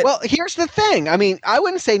 But well, here's the thing. I mean, I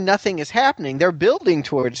wouldn't say nothing is happening. They're building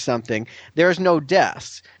towards something. There's no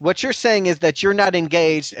deaths. What you're saying is that you're not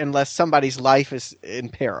engaged unless somebody's life is in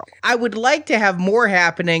peril. I would like to have more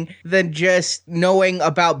happening than just knowing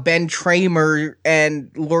about Ben Tramer and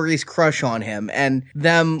Laurie's crush on him and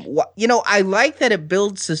them. I like that it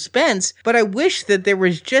builds suspense, but I wish that there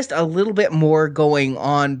was just a little bit more going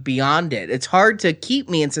on beyond it. It's hard to keep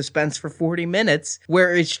me in suspense for 40 minutes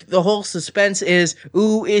where the whole suspense is,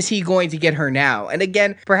 ooh, is he going to get her now? And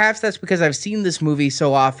again, perhaps that's because I've seen this movie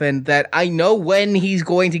so often that I know when he's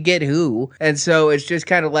going to get who. And so it's just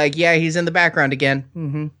kind of like, yeah, he's in the background again.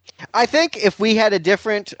 Mm-hmm. I think if we had a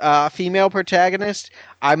different female protagonist,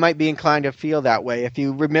 I might be inclined to feel that way. If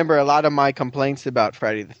you remember, a lot of my complaints about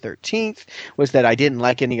Friday the 13th was that I didn't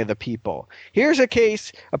like any of the people. Here's a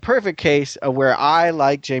perfect case of where I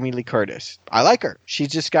like Jamie Lee Curtis. I like her. She's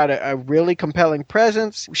just got a really compelling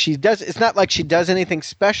presence. It's not like she does anything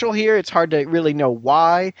special here. It's hard to really know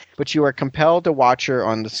why, but you are compelled to watch her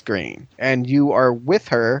on the screen. And you are with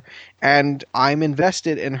her, and I'm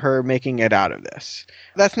invested in her making it out of this.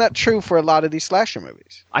 That's not true for a lot of these slasher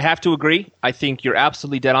movies. I have to agree. I think you're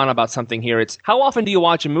absolutely dead on about something here. It's how often do you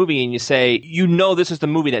watch a movie and you say, this is the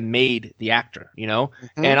movie that made the actor,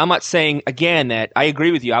 Mm-hmm. And I'm not saying, again, that I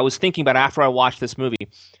agree with you. I was thinking about after I watched this movie,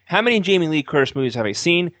 how many Jamie Lee Curtis movies have I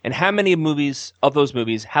seen, and how many of those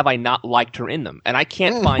movies have I not liked her in them? And I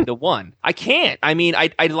can't find the one. I can't. I mean,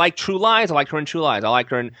 I like True Lies. I liked her in True Lies. I liked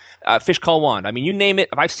her in Fish Call Wanda. I mean, you name it.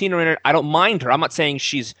 If I've seen her in it, I don't mind her. I'm not saying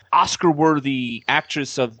she's Oscar-worthy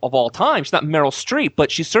actress of all time. She's not Meryl Streep,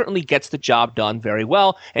 but she certainly gets the job done very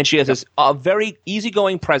well, and she has this very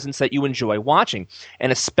easygoing presence that you enjoy watching.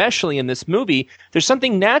 And especially in this movie, there's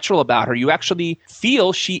something natural about her. You actually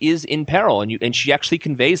feel she is in peril, and she actually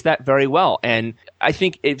conveys that very well. And I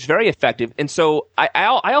think it's very effective. And so I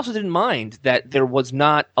also didn't mind that there was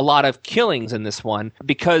not a lot of killings in this one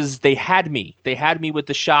because they had me. They had me with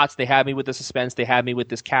the shots. They had me with the suspense. They had me with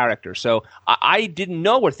this character. So I didn't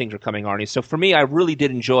know where things were coming, Arnie. So for me, I really did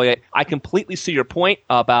enjoy it. I completely see your point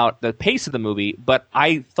about the pace of the movie, but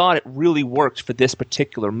I thought it really worked for this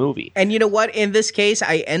particular movie. And you know what? In this case,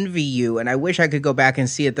 I envy you, and I wish I could go back and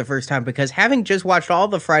see it the first time because having just watched all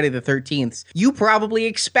the Friday the 13th, you probably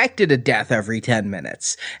expected a death every 10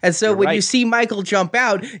 minutes. And so when you see Michael jump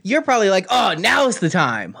out, you're probably like, oh, now's the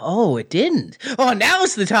time. Oh, it didn't. Oh,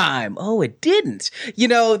 now's the time. Oh, it didn't.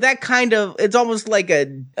 That kind of, it's almost like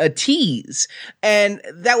a tease. And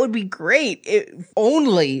that would be great if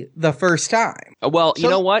only the first time. Well, you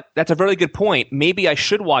know what? That's a very good point. Maybe I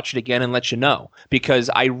should watch it again and let you know, because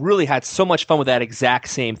I really had so much fun with that exact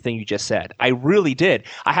same thing you just said. I really did.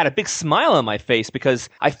 I had a big smile on my face because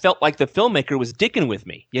I felt like the filmmaker was dicking with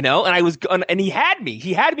me, and he had me.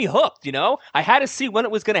 He had me hooked, I had to see when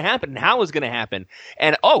it was going to happen and how it was going to happen.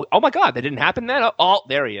 And oh my God, that didn't happen then? Oh,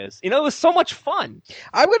 there he is. It was so much fun.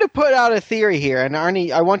 I'm going to put out a theory here, and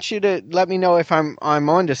Arnie, I want you to let me know if I'm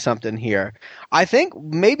onto something here. I think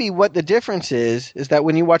maybe what the difference is that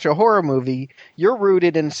when you watch a horror movie, you're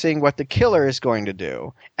rooted in seeing what the killer is going to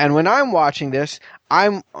do. And when I'm watching this,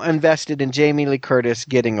 I'm invested in Jamie Lee Curtis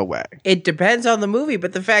getting away. It depends on the movie,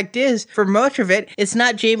 but the fact is, for much of it, it's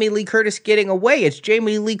not Jamie Lee Curtis getting away. It's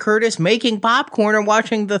Jamie Lee Curtis making popcorn and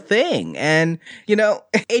watching The Thing. And,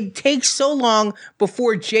 it takes so long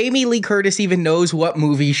before Jamie Lee Curtis even knows what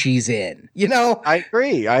movie she's in, I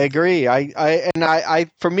agree. I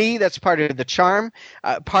for me, that's part of the charm.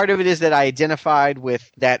 Part of it is that I identified with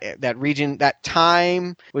that region. That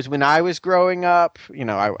time was when I was growing up.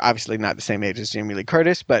 I obviously not the same age as Jamie Lee Lee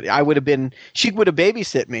Curtis, but she would have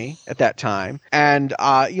babysit me at that time. And,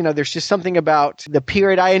 there's just something about the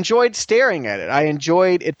period. I enjoyed staring at it.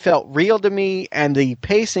 It felt real to me, and the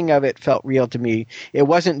pacing of it felt real to me. It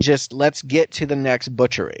wasn't just, let's get to the next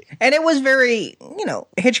butchery. And it was very,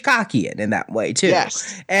 Hitchcockian in that way, too.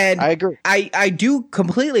 Yes. And I agree. I do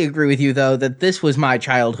completely agree with you, though, that this was my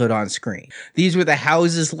childhood on screen. These were the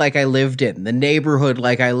houses like I lived in, the neighborhood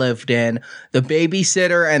like I lived in, the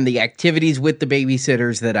babysitter and the activities with the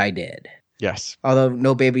babysitters that I did. Yes. Although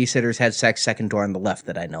no babysitters had sex second door on the left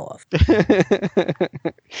that I know of.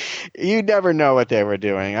 You never know what they were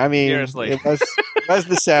doing. I mean, Seriously. it was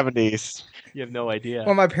the 70s. You have no idea.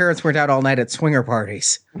 Well, my parents weren't out all night at swinger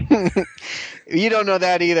parties. You don't know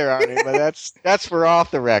that either, Arnie, but that's for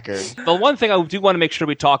off the record. The one thing I do want to make sure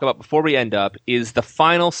we talk about before we end up is the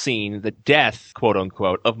final scene, the death, quote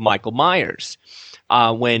unquote, of Michael Myers.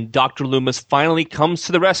 When Dr. Loomis finally comes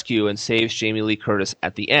to the rescue and saves Jamie Lee Curtis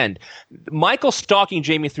at the end. Michael stalking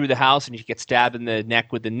Jamie through the house, and he gets stabbed in the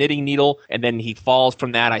neck with the knitting needle, and then he falls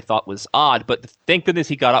from that. I thought was odd, but thank goodness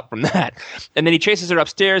he got up from that. And then he chases her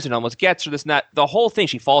upstairs and almost gets her, this and that. The whole thing,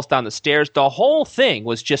 she falls down the stairs. The whole thing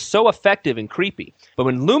was just so effective and creepy. But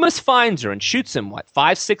when Loomis finds her and shoots him,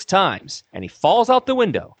 5-6 times, and he falls out the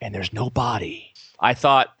window, and there's no body, I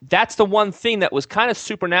thought that's the one thing that was kind of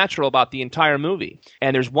supernatural about the entire movie.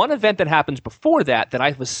 And there's one event that happens before that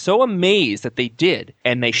I was so amazed that they did.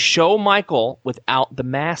 And they show Michael without the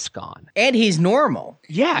mask on. And he's normal.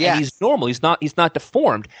 Yeah, yes. And he's normal. He's not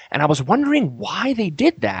deformed. And I was wondering why they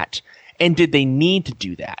did that. And did they need to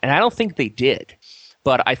do that? And I don't think they did.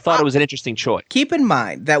 But I thought it was an interesting choice. Keep in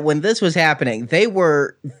mind that when this was happening, they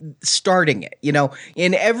were starting it.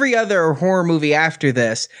 In every other horror movie after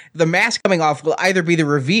this, the mask coming off will either be the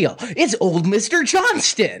reveal, it's old Mr.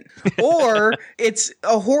 Johnston, or it's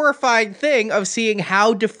a horrifying thing of seeing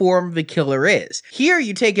how deformed the killer is. Here,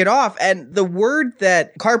 you take it off, and the word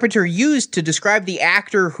that Carpenter used to describe the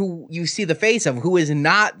actor who you see the face of, who is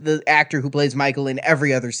not the actor who plays Michael in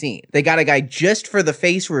every other scene. They got a guy just for the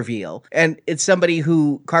face reveal, and it's somebody who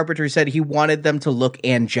Carpenter said he wanted them to look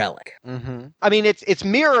angelic. Mm-hmm. I mean, it's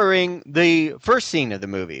mirroring the first scene of the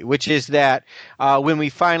movie, which is that when we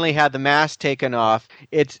finally had the mask taken off,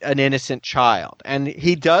 it's an innocent child. And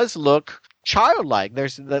he does look childlike.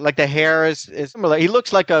 There's the hair is similar. He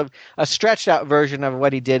looks like a stretched out version of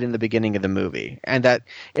what he did in the beginning of the movie. And that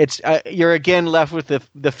it's you're again left with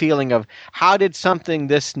the feeling of, how did something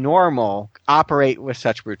this normal operate with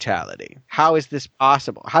such brutality? How is this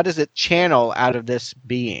possible? How does it channel out of this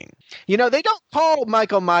being? They don't call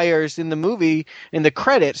Michael Myers in the movie, in the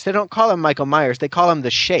credits, they don't call him Michael Myers. They call him the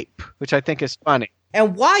Shape, which I think is funny.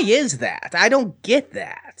 And why is that? I don't get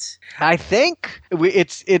that. I think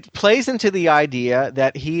it plays into the idea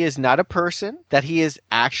that he is not a person, that he is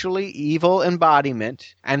actually evil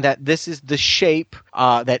embodiment, and that this is the shape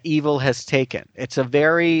that evil has taken. It's a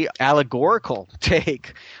very allegorical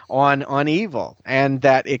take on evil, and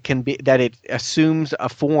that it assumes a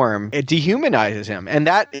form. It dehumanizes him, and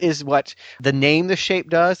that is what the name The Shape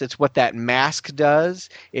does. It's what that mask does.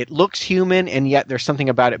 It looks human, and yet there's something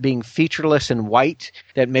about it being featureless and white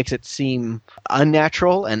that makes it seem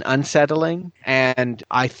unnatural and unsettling. And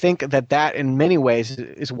I think that in many ways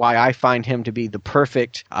is why I find him to be the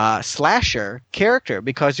perfect slasher character,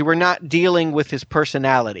 because we're not dealing with his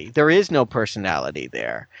personality. There is no personality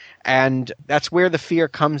there. And that's where the fear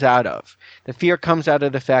comes out of. The fear comes out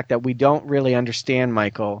of the fact that we don't really understand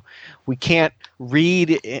Michael. We can't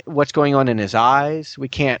read what's going on in his eyes. We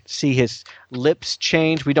can't see his lips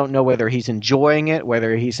change. We don't know whether he's enjoying it,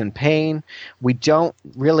 whether he's in pain. We don't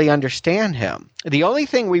really understand him. The only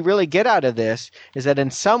thing we really get out of this is that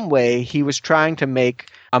in some way he was trying to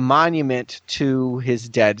make a monument to his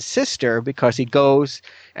dead sister, because he goes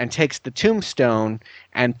and takes the tombstone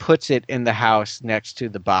and puts it in the house next to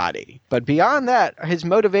the body. But beyond that, his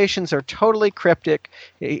motivations are totally cryptic,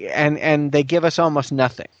 and they give us almost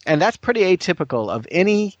nothing. And that's pretty atypical of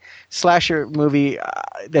any slasher movie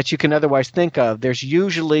that you can otherwise think of. There's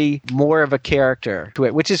usually more of a character to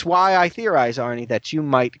it, which is why I theorize, Arnie, that you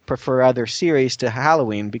might prefer other series to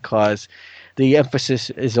Halloween, because the emphasis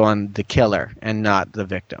is on the killer and not the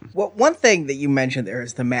victim. Well, one thing that you mentioned there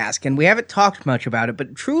is the mask, and we haven't talked much about it,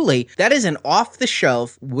 but truly, that is an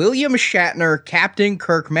off-the-shelf William Shatner Captain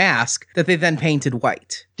Kirk mask that they then painted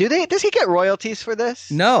white. Does he get royalties for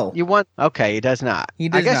this? No. Okay, he does not. He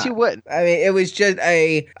does I guess not. you wouldn't. I mean, it was just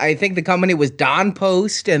I think the company was Don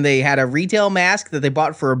Post, and they had a retail mask that they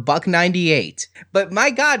bought for $1.98. But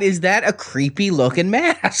my God, is that a creepy looking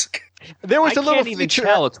mask? There was I a little can't even feature.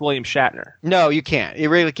 tell it's William Shatner. No, you can't. You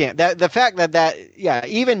really can't. The fact that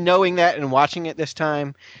even knowing that and watching it this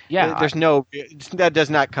time, that does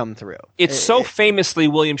not come through. It's so famously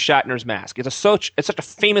William Shatner's mask. It's such a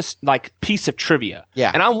famous piece of trivia.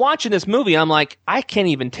 Yeah. And I'm watching this movie, I'm like, I can't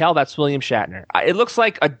even tell that's William Shatner. It looks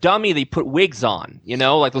like a dummy they put wigs on,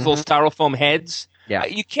 like those little styrofoam heads. Yeah.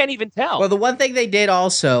 You can't even tell. Well, the one thing they did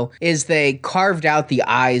also is they carved out the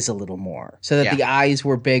eyes a little more so that the eyes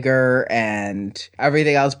were bigger and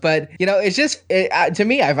everything else. But, it's just, to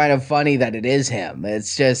me, I find it funny that it is him.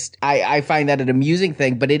 It's just, I find that an amusing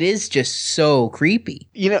thing, but it is just so creepy.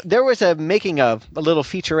 There was a making of a little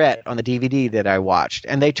featurette on the DVD that I watched,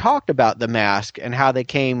 and they talked about the mask and how they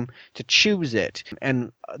came to choose it.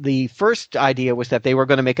 And the first idea was that they were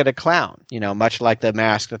going to make it a clown, much like the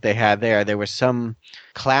mask that they had there. There was some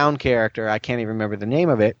clown character, I can't even remember the name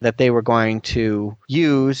of it, that they were going to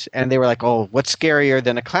use, and they were like, oh, what's scarier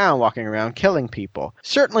than a clown walking around killing people?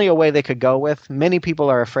 Certainly a way they could go with. Many people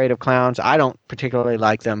are afraid of clowns. I don't particularly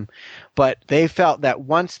like them. But they felt that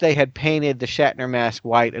once they had painted the Shatner mask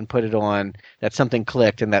white and put it on, that something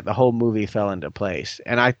clicked and that the whole movie fell into place.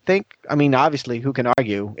 And I think, obviously, who can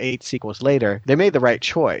argue 8 sequels later, they made the right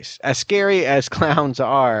choice. As scary as clowns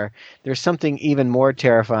are, there's something even more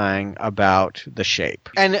terrifying about the shape.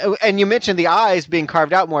 And you mentioned the eyes being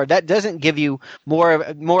carved out more. That doesn't give you more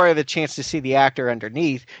of a chance to see the actor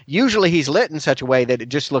underneath. Usually he's lit in such a way that it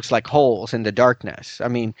just looks like holes in the darkness.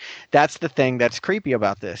 That's the thing that's creepy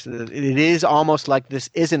about this. It is almost like this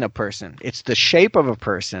isn't a person. It's the shape of a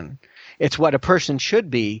person. It's what a person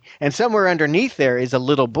should be. And somewhere underneath there is a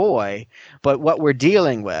little boy. But what we're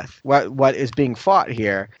dealing with, what is being fought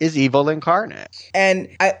here, is evil incarnate. And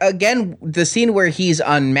again, the scene where he's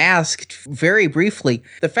unmasked, very briefly,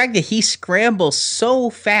 the fact that he scrambles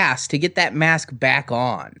so fast to get that mask back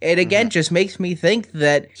on, it again just makes me think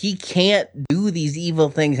that he can't do these evil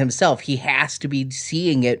things himself. He has to be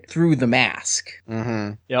seeing it through the mask.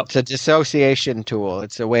 Mm-hmm. Yep. It's a dissociation tool.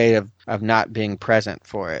 It's a way of not being present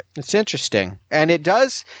for it. It's interesting. And it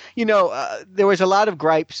does, there was a lot of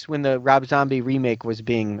gripes when the Rob Zombie remake was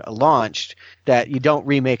being launched that you don't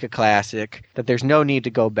remake a classic, that there's no need to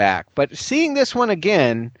go back. But seeing this one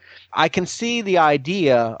again, I can see the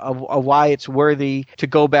idea of why it's worthy to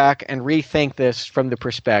go back and rethink this from the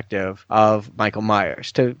perspective of Michael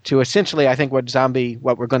Myers. To essentially, I think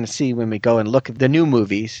what we're going to see when we go and look at the new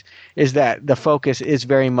movies is that the focus is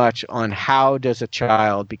very much on how does a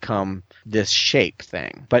child become this shape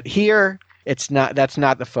thing. But here, that's not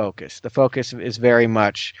the focus. The focus is very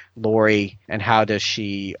much Laurie and how does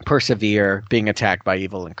she persevere being attacked by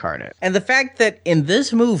evil incarnate. And the fact that in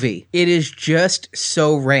this movie, it is just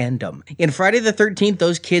so random. In Friday the 13th,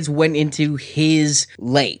 those kids went into his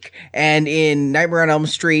lake. And in Nightmare on Elm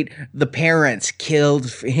Street, the parents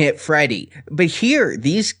killed Freddy. But here,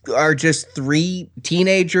 these are just 3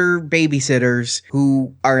 teenager babysitters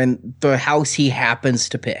who are in the house he happens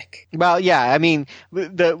to pick. Well, yeah,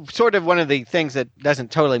 the sort of one of the things that doesn't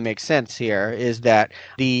totally make sense here is that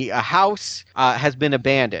the house has been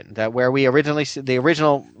abandoned. That where the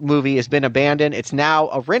original movie has been abandoned. It's now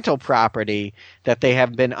a rental property that they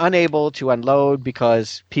have been unable to unload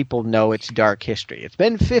because people know its dark history. It's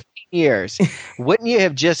been 15 years. Wouldn't you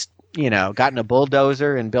have just gotten a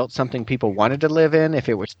bulldozer and built something people wanted to live in if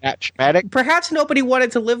it was that traumatic? Perhaps nobody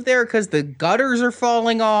wanted to live there because the gutters are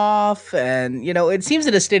falling off and, it seems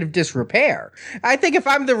in a state of disrepair. I think if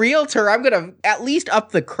I'm the realtor, I'm going to at least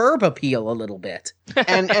up the curb appeal a little bit.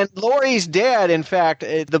 and Laurie's dad, in fact,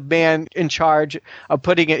 the man in charge of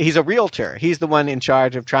putting it, he's a realtor. He's the one in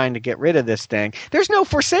charge of trying to get rid of this thing. There's no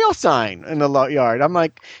for sale sign in the yard. I'm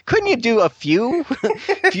like, couldn't you do a few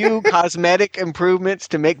cosmetic improvements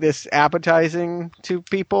to make this appetizing to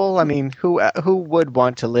people? Who would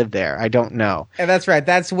want to live there? I don't know. And that's right.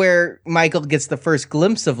 That's where Michael gets the first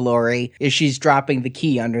glimpse of Laurie, is she's dropping the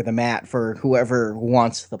key under the mat for whoever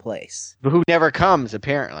wants the place. Who never comes,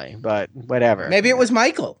 apparently, but whatever. Maybe it was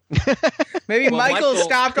Michael. Maybe Michael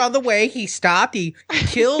stopped on the way. He stopped. He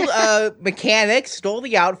killed a mechanic, stole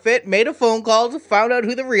the outfit, made a phone call, found out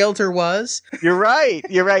who the realtor was. You're right.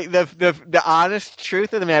 The honest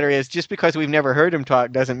truth of the matter is, just because we've never heard him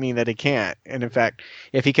talk doesn't mean that he can't. And in fact,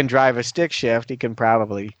 if he can drive a stick shift, he can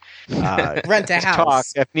probably rent a house. Talk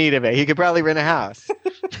if need of it. He could probably rent a house.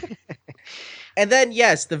 And then,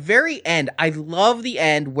 yes, the very end. I love the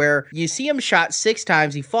end where you see him shot 6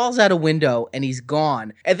 times. He falls out a window and he's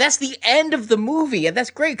gone. And that's the end of the movie. And that's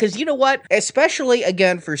great because you know what? Especially,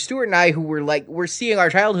 again, for Stuart and I who were like, we're seeing our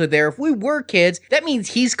childhood there. If we were kids, that means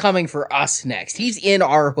he's coming for us next. He's in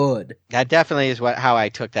our hood. That definitely is how I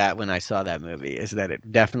took that when I saw that movie, is that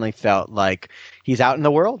it definitely felt like he's out in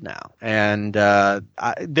the world now. And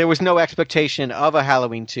there was no expectation of a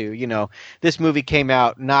Halloween 2. You know, this movie came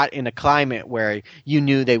out not in a climate where you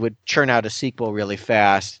knew they would churn out a sequel really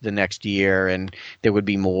fast the next year and there would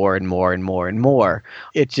be more and more and more and more.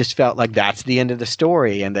 It just felt like that's the end of the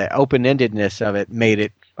story, and the open-endedness of it made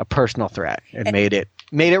it a personal threat. It made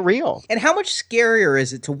it real. And how much scarier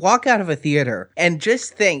is it to walk out of a theater and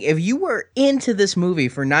just think, if you were into this movie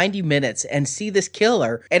for 90 minutes and see this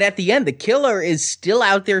killer, and at the end, the killer is still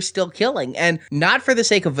out there, still killing, and not for the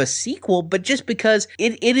sake of a sequel, but just because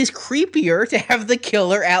it is creepier to have the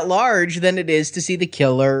killer at large than it is to see the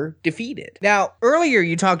killer defeated. Now, earlier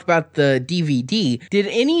you talked about the DVD. Did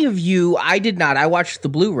any of you, I did not, I watched the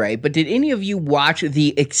Blu-ray, but did any of you watch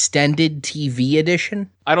the extended TV edition?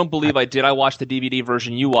 I don't believe I did. I watched the DVD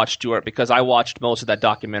version you watched, Stuart, because I watched most of that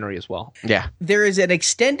documentary as well. Yeah. There is an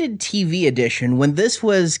extended TV edition. When this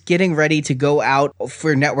was getting ready to go out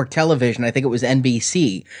for network television, I think it was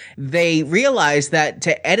NBC, they realized that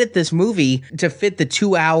to edit this movie to fit the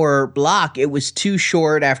 2-hour block, it was too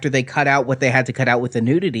short after they cut out what they had to cut out with the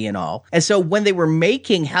nudity and all. And so when they were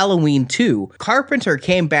making Halloween 2, Carpenter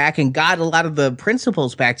came back and got a lot of the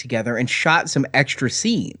principals back together and shot some extra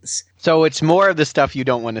scenes. So it's more of the stuff you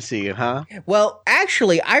don't want to see, huh? Well,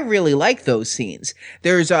 actually, I really like those scenes.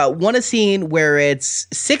 There's one scene where it's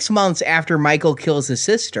 6 months after Michael kills his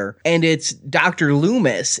sister, and it's Dr.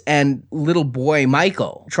 Loomis and little boy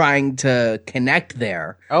Michael trying to connect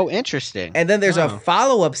there. Oh, interesting. And then there's a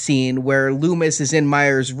follow-up scene where Loomis is in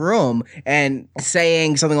Myers' room and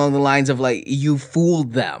saying something along the lines of, like, you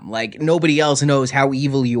fooled them. Like, nobody else knows how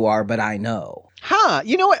evil you are, but I know. Huh.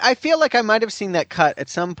 You know what? I feel like I might have seen that cut at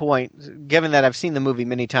some point, given that I've seen the movie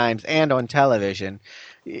many times and on television.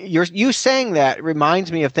 You saying that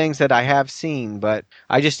reminds me of things that I have seen, but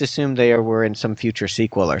I just assumed they were in some future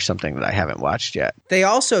sequel or something that I haven't watched yet. They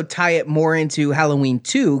also tie it more into Halloween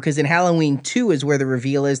 2, because in Halloween 2 is where the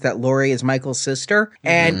reveal is that Laurie is Michael's sister.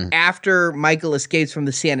 And after Michael escapes from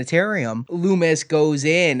the sanitarium, Loomis goes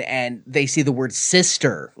in and they see the word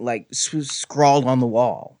sister, like scrawled on the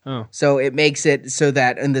wall. Oh. So it makes it so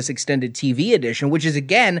that in this extended TV edition, which is,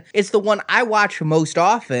 again, it's the one I watch most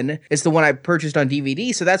often. It's the one I purchased on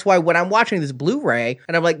DVD. So that's why when I'm watching this Blu-ray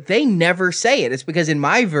and I'm like, they never say it. It's because in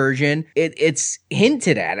my version, it's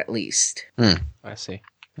hinted at least. I see.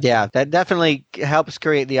 Yeah, that definitely helps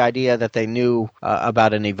create the idea that they knew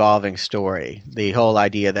about an evolving story. The whole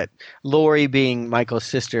idea that Laurie being Michael's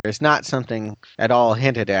sister is not something at all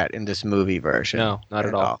hinted at in this movie version. No, not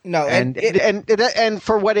at all. No, and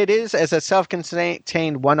for what it is as a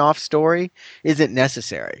self-contained one-off story, isn't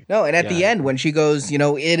necessary. No, and at the end when she goes,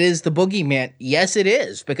 it is the boogeyman. Yes, it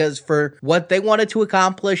is, because for what they wanted to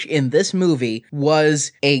accomplish in this movie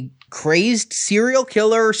was a crazed serial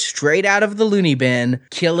killer straight out of the loony bin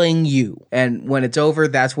killing you. And when it's over,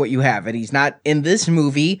 that's what you have. And he's not in this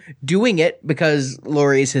movie doing it because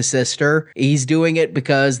Laurie's his sister. He's doing it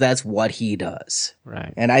because that's what he does.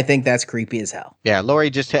 Right. And I think that's creepy as hell. Yeah, Laurie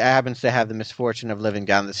just happens to have the misfortune of living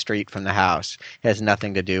down the street from the house. It has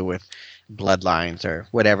nothing to do with bloodlines or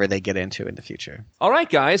whatever they get into in the future. All right,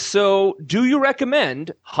 guys. So do you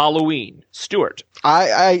recommend Halloween? Stuart?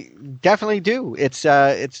 I definitely do. It's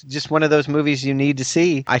just one of those movies you need to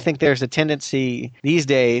see. I think there's a tendency these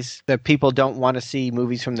days that people don't want to see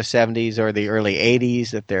movies from the 70s or the early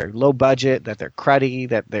 80s, that they're low budget, that they're cruddy,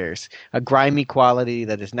 that there's a grimy quality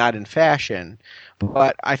that is not in fashion.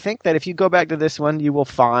 But I think that if you go back to this one, you will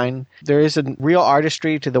find there is a real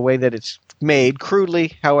artistry to the way that it's made,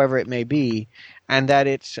 crudely, however it may be, and that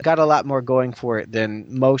it's got a lot more going for it than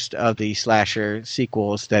most of the slasher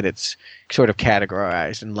sequels that it's sort of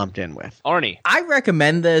categorized and lumped in with. Arnie? I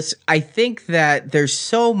recommend this. I think that there's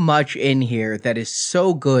so much in here that is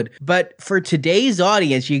so good, but for today's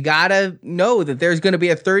audience, you gotta know that there's going to be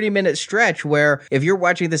a 30-minute stretch where if you're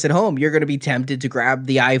watching this at home, you're going to be tempted to grab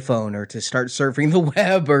the iPhone or to start surfing the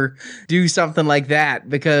web or do something like that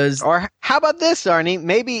because... Or how about this, Arnie?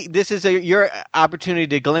 Maybe this is your opportunity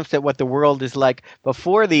to glimpse at what the world is like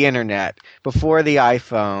before the internet, before the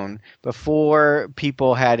iPhone, before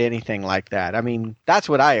people had anything like that. I mean, that's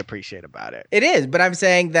what I appreciate about it. It is, but I'm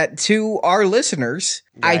saying that to our listeners,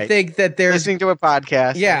 I think that there's listening to a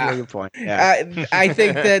podcast. Yeah. I hear your point. Yeah. I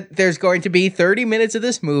think that there's going to be 30 minutes of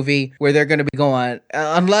this movie where they're going to be going,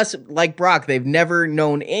 unless, like Brock, they've never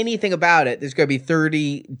known anything about it, there's going to be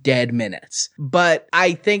 30 dead minutes. But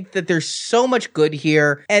I think that there's so much good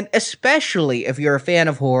here, and especially if you're a fan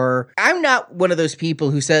of horror. I'm not one of those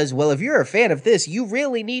people who says, well, if you're a fan of this, you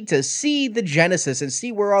really need to see the genesis and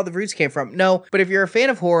see where all the roots came from. No, but if you're a fan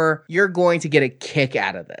of horror, you're going to get a kick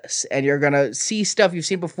out of this, and you're going to see stuff you've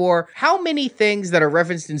seen before. How many things that are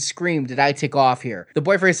referenced in Scream did I tick off here? The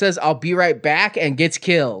boyfriend says, I'll be right back, and gets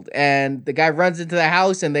killed. And the guy runs into the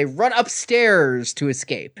house, and they run upstairs to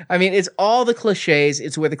escape. I mean, it's all the cliches.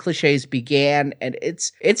 It's where the cliches began, and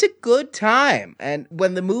it's a good time. And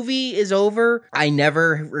when the movie is over, I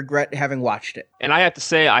never regret having watched it. And I have to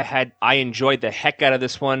say, I enjoyed the heck out of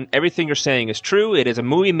this one. Everything you're saying is true. It is a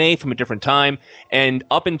movie made from a different time. And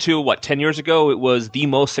up until, 10 years ago, it was the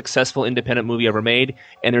most successful independent movie ever made.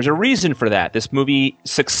 And there's a reason for that. This movie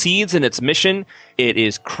succeeds in its mission. It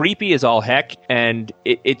is creepy as all heck. And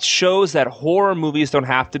it shows that horror movies don't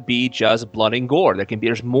have to be just blood and gore.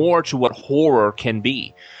 There's more to what horror can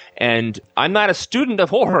be. And I'm not a student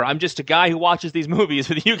of horror. I'm just a guy who watches these movies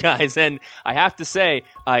with you guys. And I have to say,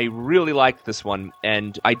 I really liked this one.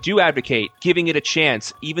 And I do advocate giving it a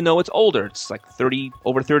chance, even though it's older. It's like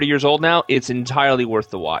over 30 years old now. It's entirely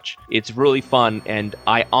worth the watch. It's really fun. And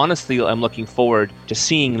I honestly am looking forward to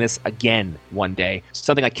seeing this again one day.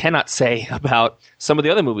 Something I cannot say about some of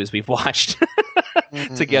the other movies we've watched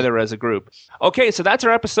together as a group. Okay, so that's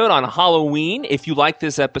our episode on Halloween. If you like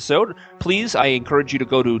this episode, please, I encourage you to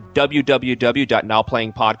go to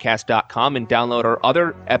www.nowplayingpodcast.com and download our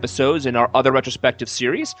other episodes in our other retrospective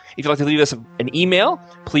series. If you'd like to leave us an email,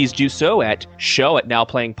 please do so at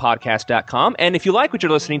show@nowplayingpodcast.com. And if you like what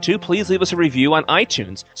you're listening to, please leave us a review on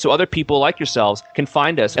iTunes so other people like yourselves can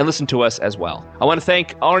find us and listen to us as well. I want to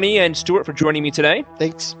thank Arnie and Stuart for joining me today.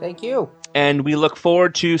 Thanks. Thank you. And we look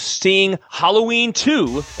forward to seeing Halloween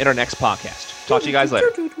 2 in our next podcast. Talk to you guys later.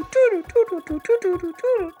 Was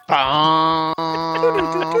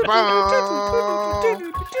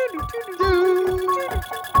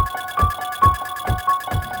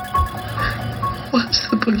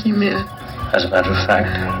the boogeyman? As a matter of fact,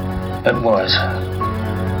 it was.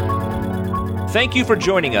 Thank you for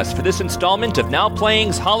joining us for this installment of Now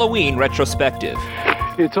Playing's Halloween Retrospective.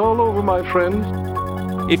 It's all over, my friend.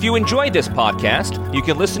 If you enjoyed this podcast, you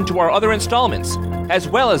can listen to our other installments, as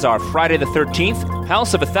well as our Friday the 13th,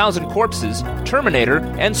 House of a Thousand Corpses, Terminator,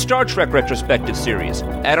 and Star Trek retrospective series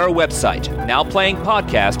at our website,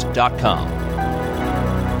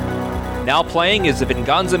 nowplayingpodcast.com. Now Playing is a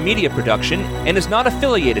Venganza Media production and is not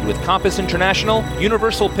affiliated with Compass International,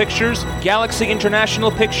 Universal Pictures, Galaxy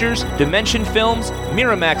International Pictures, Dimension Films,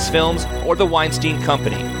 Miramax Films, or the Weinstein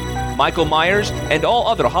Company. Michael Myers and all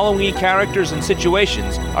other Halloween characters and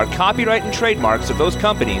situations are copyright and trademarks of those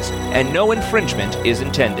companies, and no infringement is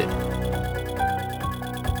intended.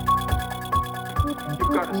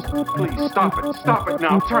 Please stop it. Stop it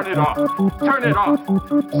now. Turn it off. Turn it off. Stop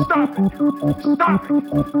it. Stop it. Stop it.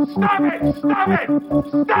 Stop it.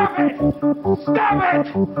 Stop it. Stop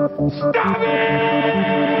it. Stop it.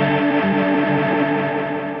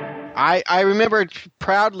 I remember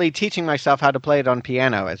proudly teaching myself how to play it on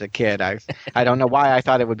piano as a kid. I don't know why I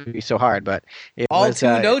thought it would be so hard, but it all was,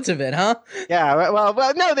 two notes of it, huh? Yeah. Well,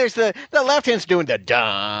 no. There's the left hand's doing the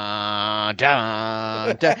dun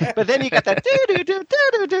dun, dun, but then you got that do do do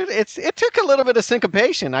do do. It took a little bit of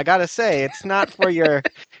syncopation. I gotta say, it's not for your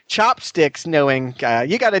chopsticks knowing.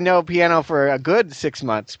 You got to know piano for a good 6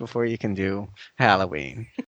 months before you can do Halloween.